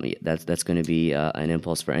that's going to be an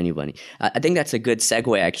impulse for anybody. I think that's a good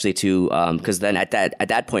segue actually to because then at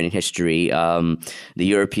that point in history, the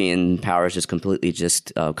European powers just completely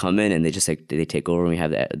come in and they take over, and we have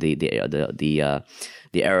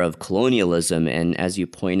the era of colonialism. And as you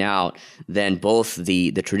point out, then both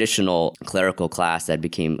the traditional clerical class that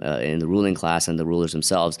became in the ruling class and the rulers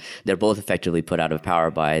themselves, they're both effectively put out of power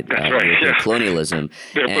by colonialism.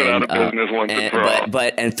 They're put out of business once and for all.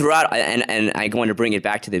 But throughout, and I want to bring it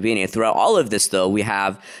back to the beginning. Throughout all of this, though, we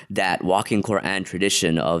have that walking Quran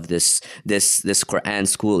tradition of this Quran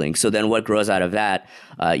schooling. So then, what grows out of that?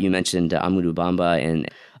 You mentioned Ahmadu Bamba and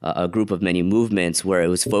a group of many movements where it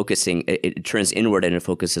was focusing. It turns inward and it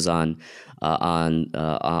focuses on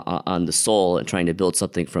the soul and trying to build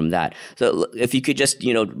something from that. So if you could just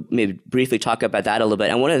maybe briefly talk about that a little bit.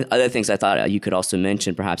 And one of the other things I thought you could also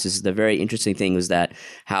mention, perhaps, is the very interesting thing was that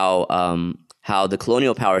how the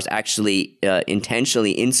colonial powers actually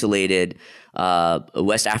intentionally insulated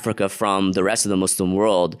West Africa from the rest of the Muslim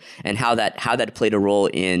world, and how that played a role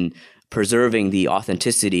in preserving the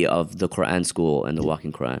authenticity of the Quran school and the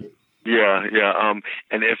walking Quran. Yeah.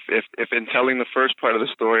 And if in telling the first part of the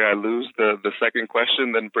story I lose the second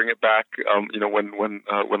question, then bring it back.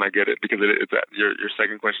 When I get it, because your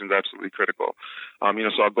second question is absolutely critical.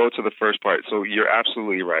 So I'll go to the first part. So you're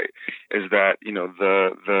absolutely right. Is that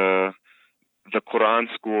the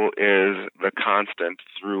Quran school is the constant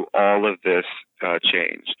through all of this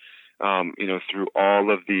change. Through all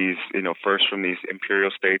of these, first from these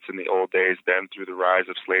imperial states in the old days, then through the rise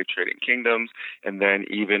of slave trading kingdoms, and then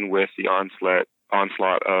even with the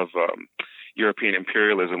onslaught of European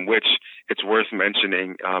imperialism, which it's worth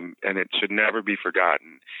mentioning, and it should never be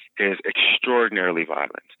forgotten, is extraordinarily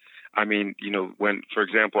violent. I mean, when, for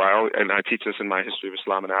example, I teach this in my History of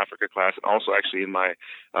Islam in Africa class, and also actually in my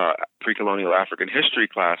pre-colonial African history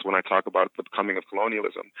class when I talk about the coming of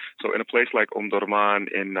colonialism. So in a place like Durman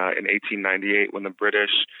in 1898, when the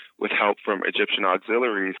British, with help from Egyptian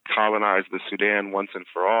auxiliaries, colonized the Sudan once and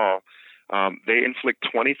for all, they inflict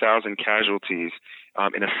 20,000 casualties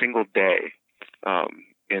in a single day.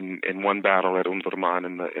 In one battle at Durman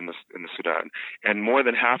in the Sudan, and more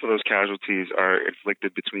than half of those casualties are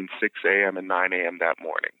inflicted between 6 a.m. and 9 a.m. that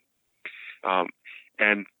morning.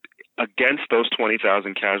 And against those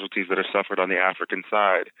 20,000 casualties that are suffered on the African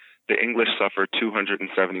side, the English suffer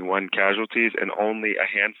 271 casualties, and only a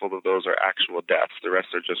handful of those are actual deaths. The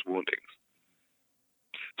rest are just woundings.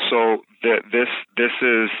 So this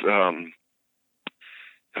is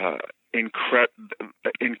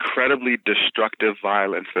incredibly destructive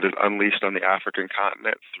violence that is unleashed on the African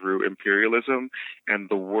continent through imperialism, and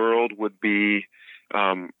the world would be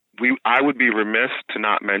I would be remiss to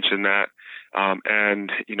not mention that.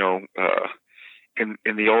 In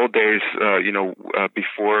the old days,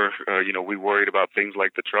 before we worried about things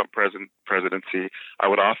like the Trump presidency, I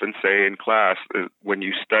would often say in class, when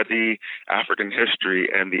you study African history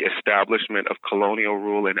and the establishment of colonial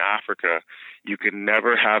rule in Africa, you can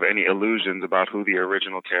never have any illusions about who the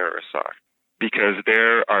original terrorists are, because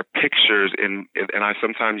there are pictures and I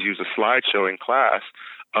sometimes use a slideshow in class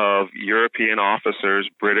of European officers,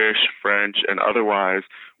 British, French, and otherwise,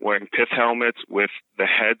 wearing pith helmets with the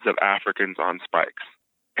heads of Africans on spikes.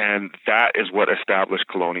 And that is what established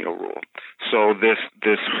colonial rule. So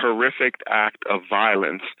this horrific act of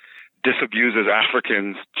violence disabuses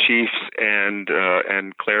Africans, chiefs and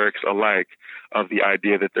clerics alike, of the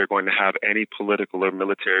idea that they're going to have any political or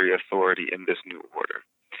military authority in this new order.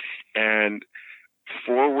 And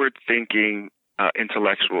forward-thinking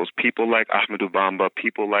intellectuals, people like Ahmadou Bamba,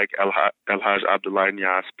 people like El-Hajj Abdoulaye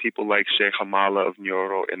Niasse, people like Sheikh Hamala of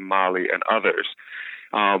Nyoro in Mali, and others,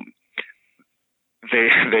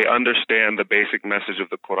 they understand the basic message of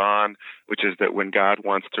the Quran, which is that when God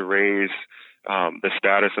wants to raise the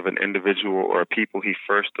status of an individual or a people, he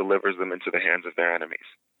first delivers them into the hands of their enemies.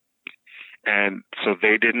 And so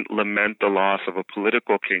they didn't lament the loss of a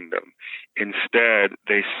political kingdom. Instead,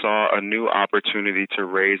 they saw a new opportunity to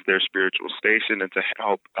raise their spiritual station and to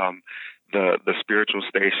help the spiritual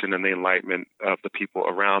station and the enlightenment of the people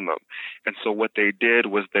around them. And so what they did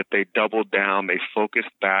was that they doubled down, they focused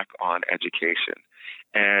back on education.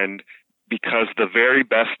 And because the very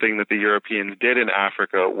best thing that the Europeans did in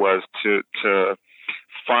Africa was to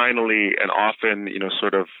finally, and often,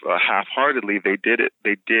 sort of half-heartedly, they did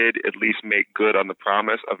at least make good on the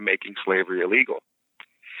promise of making slavery illegal.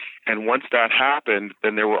 And once that happened,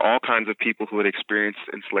 then there were all kinds of people who had experienced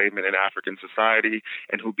enslavement in African society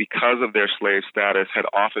and who, because of their slave status, had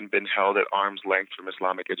often been held at arm's length from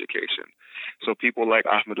Islamic education. So people like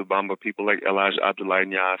Ahmadou Bamba, people like El-Hajj Abdoulaye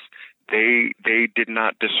Niasse, they did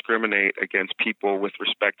not discriminate against people with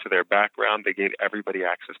respect to their background. They gave everybody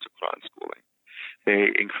access to Quran schooling. They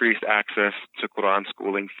increased access to Quran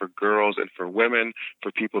schooling for girls and for women,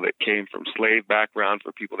 for people that came from slave backgrounds,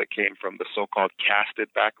 for people that came from the so-called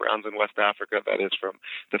casted backgrounds in West Africa, that is from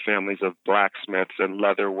the families of blacksmiths and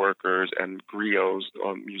leather workers and griots,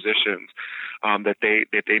 musicians, that they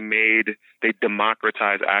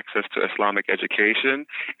democratized access to Islamic education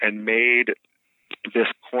and made this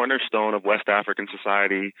cornerstone of West African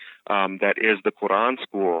society that is the Quran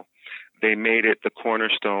school. They made it the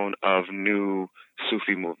cornerstone of new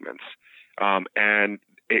Sufi movements. And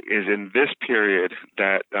it is in this period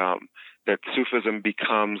that Sufism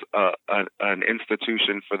becomes an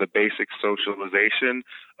institution for the basic socialization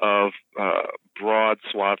of broad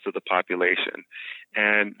swaths of the population.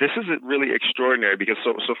 And this is really extraordinary because,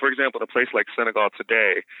 so for example, in a place like Senegal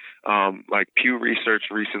today, like Pew Research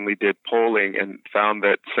recently did polling and found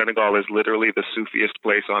that Senegal is literally the Sufiest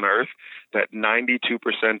place on earth, that 92%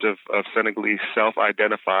 of Senegalese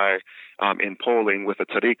self-identify in polling with a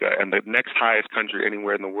tariqa, and the next highest country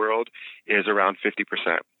anywhere in the world is around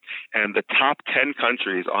 50%. And the top 10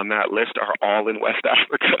 countries on that list are all in West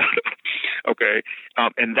Africa. Okay.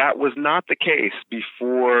 And that was not the case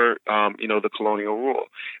before, the colonial rule.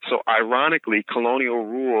 So ironically, colonial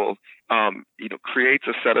rule, creates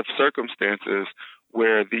a set of circumstances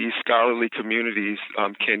where these scholarly communities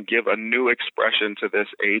can give a new expression to this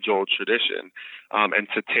age-old tradition, and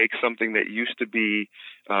to take something that used to be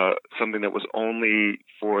something that was only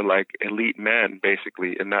for like elite men,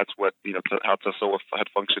 basically, and that's what how Tasawwuf had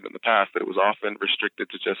functioned in the past. That it was often restricted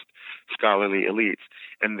to just scholarly elites,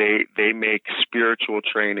 and they make spiritual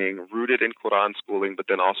training rooted in Quran schooling, but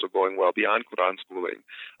then also going well beyond Quran schooling,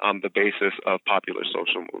 the basis of popular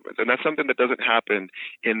social movements, and that's something that doesn't happen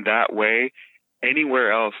in that way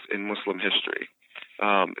anywhere else in Muslim history.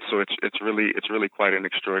 So it's really quite an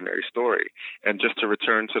extraordinary story. And just to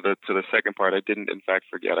return to the second part, I didn't in fact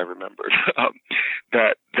forget. I remembered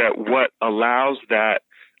that what allows that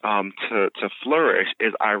to flourish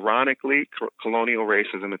is ironically colonial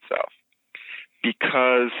racism itself,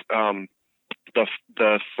 because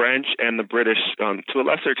the French and the British, to a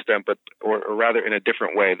lesser extent, but or rather in a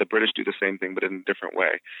different way. The British do the same thing, but in a different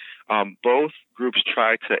way. Both groups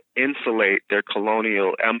try to insulate their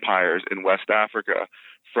colonial empires in West Africa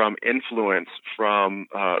from influence from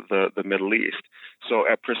the Middle East. So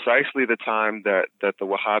at precisely the time that the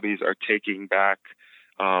Wahhabis are taking back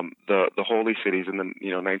the holy cities in the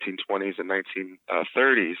 1920s and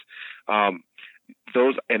 1930s,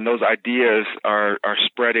 those ideas are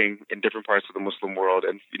spreading in different parts of the Muslim world,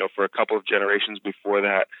 and for a couple of generations before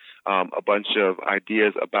that, a bunch of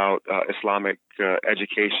ideas about Islamic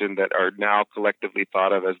education that are now collectively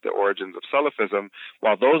thought of as the origins of Salafism.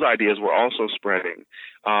 While those ideas were also spreading,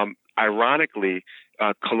 ironically,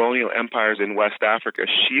 colonial empires in West Africa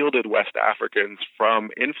shielded West Africans from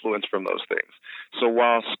influence from those things. So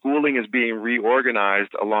while schooling is being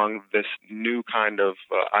reorganized along this new kind of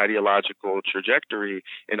ideological trajectory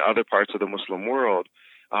in other parts of the Muslim world,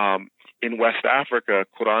 in West Africa,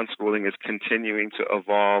 Quran schooling is continuing to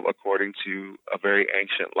evolve according to a very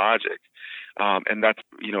ancient logic. And that's,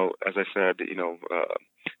 as I said,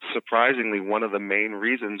 surprisingly, one of the main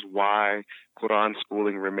reasons why Quran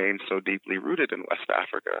schooling remains so deeply rooted in West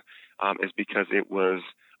Africa is because it was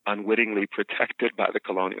unwittingly protected by the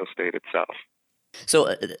colonial state itself.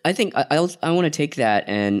 So I think I want to take that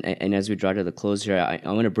and as we draw to the close here,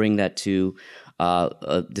 I want to bring that to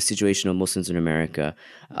the situation of Muslims in America,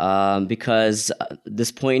 because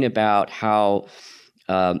this point about how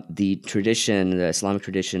the Islamic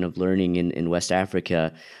tradition of learning in West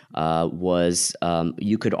Africa was,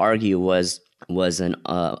 you could argue, was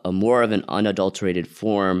a more of an unadulterated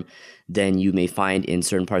form than you may find in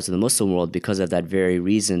certain parts of the Muslim world, because of that very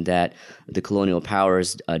reason that the colonial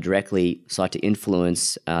powers directly sought to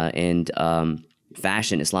influence and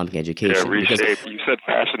fashion Islamic education. Yeah, reshape. You said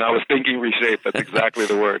fashion. I was thinking reshape. That's exactly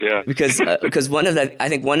the word. Yeah. Because one of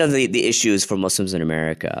the issues for Muslims in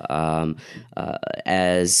America,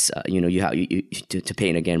 you have to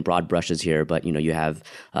paint again broad brushes here, but you have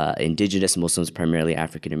indigenous Muslims, primarily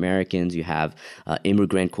African Americans. You have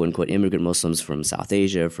immigrant, quote unquote, immigrant Muslims from South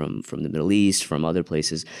Asia, from the Middle East, from other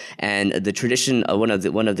places. And the tradition, one of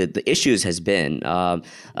the issues has been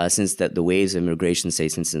since the waves of immigration, say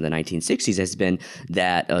since in the 1960s, has been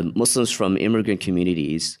that Muslims from immigrant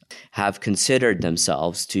communities have considered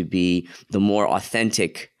themselves to be the more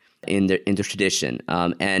authentic in their tradition,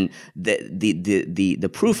 and the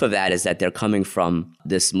proof of that is that they're coming from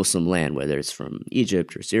this Muslim land, whether it's from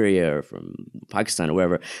Egypt or Syria or from Pakistan or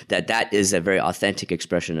wherever. That is a very authentic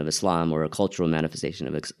expression of Islam, or a cultural manifestation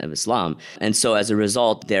of Islam. And so as a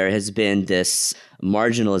result, there has been this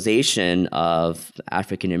marginalization of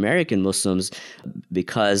African American Muslims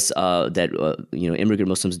because immigrant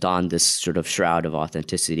Muslims don this sort of shroud of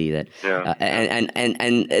authenticity that,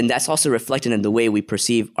 and that's also reflected in the way we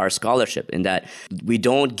perceive our scholarship, in that we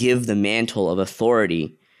don't give the mantle of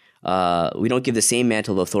authority. We don't give the same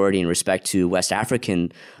mantle of authority in respect to West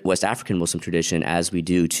African Muslim tradition as we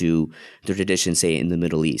do to the tradition, say, in the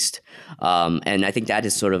Middle East. And I think that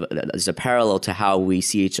is sort of is a parallel to how we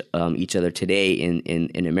see each other today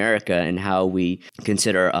in America, and how we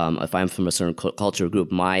consider, if I'm from a certain culture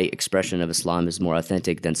group, my expression of Islam is more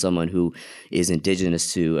authentic than someone who is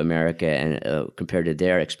indigenous to America and compared to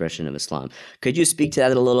their expression of Islam. Could you speak to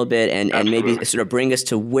that a little bit and maybe sort of bring us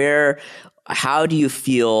to how do you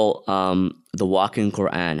feel the walking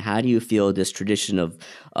Quran? How do you feel this tradition of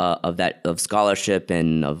scholarship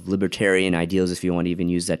and of libertarian ideals, if you want to even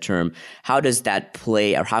use that term? How does that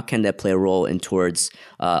play, or how can that play a role in towards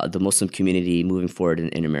the Muslim community moving forward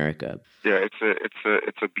in America? Yeah,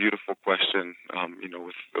 it's a beautiful question.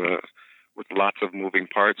 With lots of moving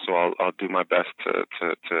parts, so I'll do my best to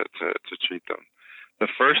treat them. The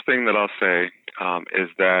first thing that I'll say is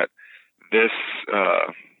that this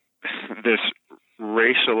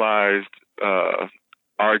racialized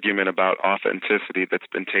argument about authenticity that's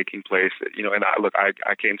been taking place, and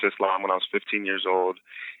I came to Islam when I was 15 years old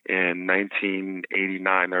in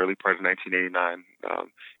 1989, early part of 1989,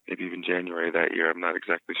 maybe even January that year. I'm not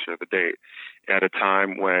exactly sure the date. At a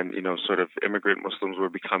time when, sort of immigrant Muslims were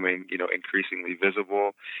becoming, increasingly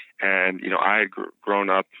visible. And, I had grown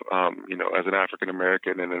up, as an African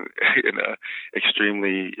American in a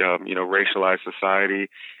extremely, racialized society.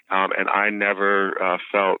 And I never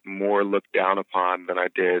felt more looked down upon than I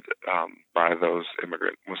did by those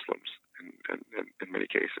immigrant Muslims in many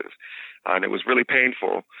cases. And it was really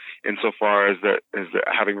painful insofar as that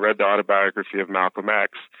having read the autobiography of Malcolm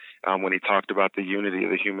X, when he talked about the unity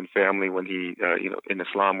of the human family when he, in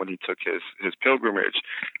Islam, when he took his pilgrimage,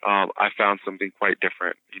 I found something quite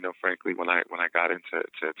different, frankly, when I got into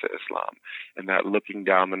Islam, and that looking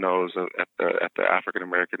down the nose at the African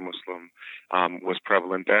American Muslim was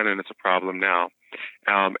prevalent then, and it's a problem now.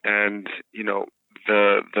 And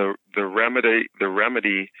the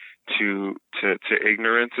remedy to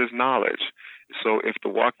ignorance is knowledge. So if the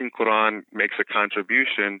Walking Quran makes a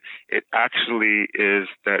contribution, it actually is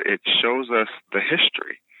that it shows us the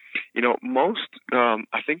history.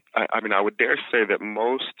 I would dare say that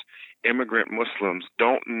most immigrant Muslims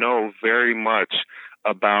don't know very much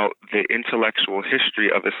about the intellectual history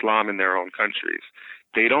of Islam in their own countries.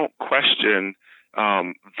 They don't question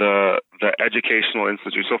the educational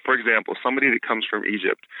institute. So, for example, somebody that comes from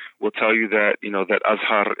Egypt will tell you that that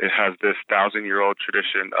Azhar, it has this 1,000-year-old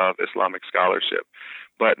tradition of Islamic scholarship,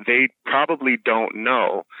 but they probably don't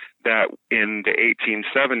know that in the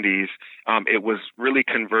 1870s it was really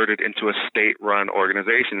converted into a state-run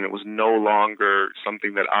organization. It was no longer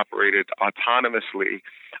something that operated autonomously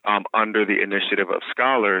under the initiative of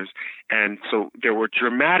scholars. And so there were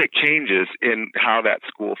dramatic changes in how that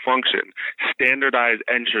school functioned. Standardized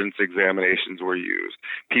entrance examinations were used.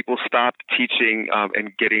 People stopped teaching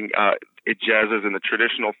and getting ijazas in the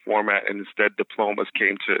traditional format, and instead diplomas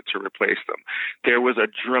came to replace them. There was a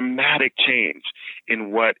dramatic change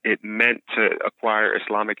in what it meant to acquire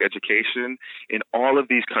Islamic education in all of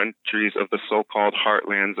these countries of the so-called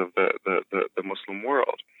heartlands of the Muslim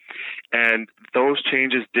world. And those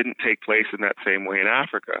changes didn't take place in that same way in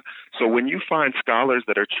Africa. So when you find scholars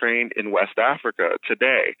that are trained in West Africa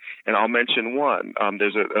today, and I'll mention one,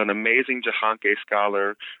 there's an amazing Jahanke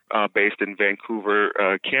scholar based in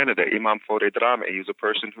Vancouver, Canada, Imam Fode Drame. He's a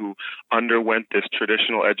person who underwent this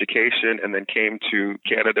traditional education and then came to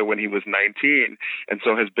Canada when he was 19, and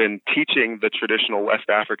so has been teaching the traditional West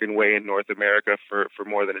African way in North America for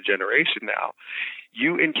more than a generation now.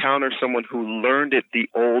 You encounter someone who learned it the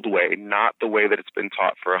old way, not the way that it's been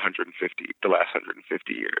taught for the last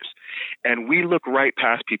 150 years. And we look right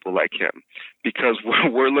past people like him because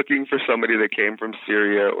we're looking for somebody that came from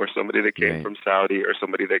Syria or somebody that came from Saudi or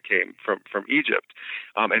somebody that came from Egypt.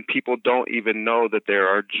 And people don't even know that there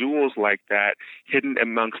are jewels like that hidden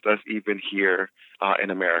amongst us even here in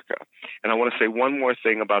America. And I want to say one more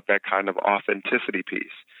thing about that kind of authenticity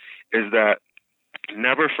piece is that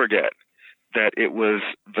never forget that it was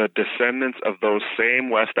the descendants of those same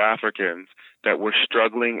West Africans that were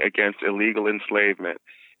struggling against illegal enslavement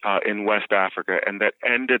in West Africa, and that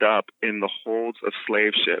ended up in the holds of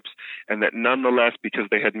slave ships, and that nonetheless, because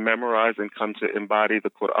they had memorized and come to embody the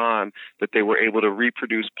Quran, that they were able to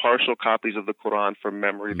reproduce partial copies of the Quran from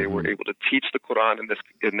memory. They were able to teach the Quran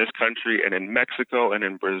in this country and in Mexico and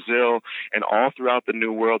in Brazil and all throughout the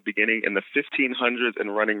New World, beginning in the 1500s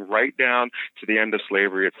and running right down to the end of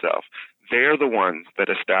slavery itself. They're the ones that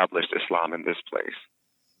established Islam in this place.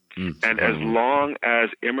 And as long as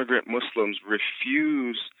immigrant Muslims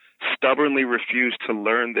stubbornly refuse to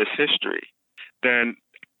learn this history, then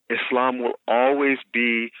Islam will always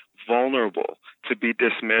be vulnerable to be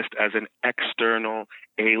dismissed as an external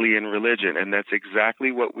alien religion. And that's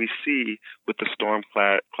exactly what we see with the storm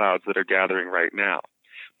clouds that are gathering right now.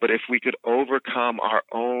 But if we could overcome our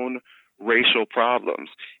own racial problems,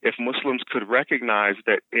 if Muslims could recognize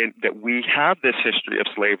that we have this history of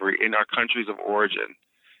slavery in our countries of origin.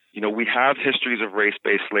 We have histories of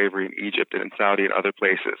race-based slavery in Egypt and in Saudi and other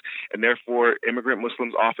places. And therefore, immigrant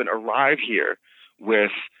Muslims often arrive here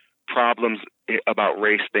with problems about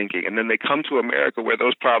race thinking. And then they come to America where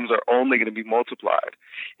those problems are only going to be multiplied.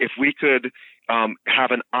 If we could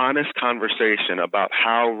have an honest conversation about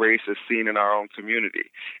how race is seen in our own community,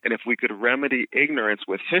 and if we could remedy ignorance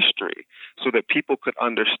with history so that people could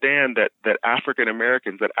understand that African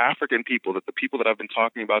Americans, that African people, that the people that I've been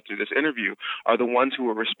talking about through this interview are the ones who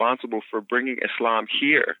are responsible for bringing Islam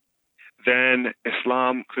here, then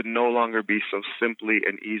Islam could no longer be so simply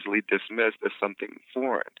and easily dismissed as something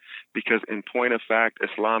foreign. Because in point of fact,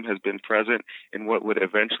 Islam has been present in what would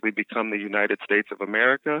eventually become the United States of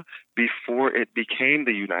America before it became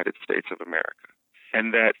the United States of America.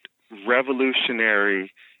 And that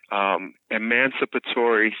revolutionary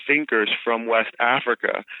emancipatory thinkers from West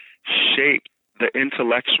Africa shaped the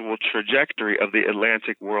intellectual trajectory of the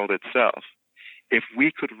Atlantic world itself. If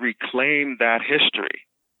we could reclaim that history,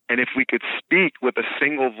 and if we could speak with a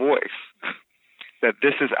single voice that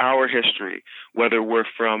this is our history, whether we're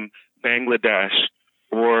from Bangladesh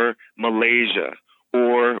or Malaysia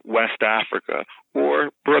or West Africa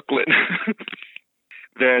or Brooklyn,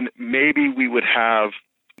 then maybe we would have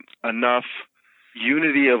enough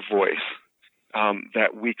unity of voice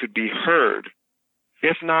that we could be heard,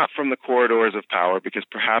 if not from the corridors of power, because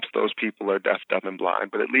perhaps those people are deaf, dumb, and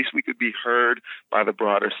blind, but at least we could be heard by the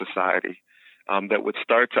broader society that would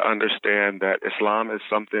start to understand that Islam is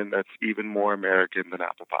something that's even more American than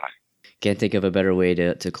apple pie. Can't think of a better way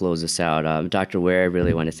to close this out. Dr. Ware, I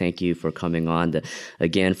really want to thank you for coming on.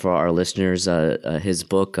 Again, for our listeners, his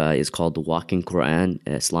book is called The Walking Quran,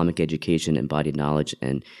 Islamic Education, Embodied Knowledge,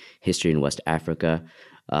 and History in West Africa.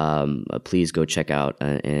 Please go check out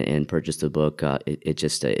and purchase the book.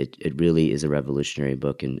 It really is a revolutionary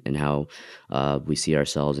book in how we see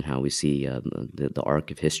ourselves and how we see the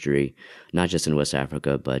arc of history, not just in West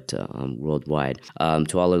Africa, but worldwide.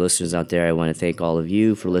 To all our listeners out there, I want to thank all of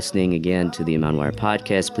you for listening again to the Iman Wire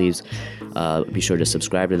podcast. Please be sure to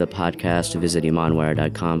subscribe to the podcast, to visit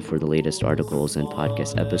imanwire.com for the latest articles and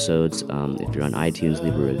podcast episodes. If you're on iTunes,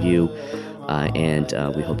 leave a review. And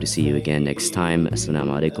we hope to see you again next time.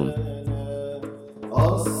 Assalamu alaikum.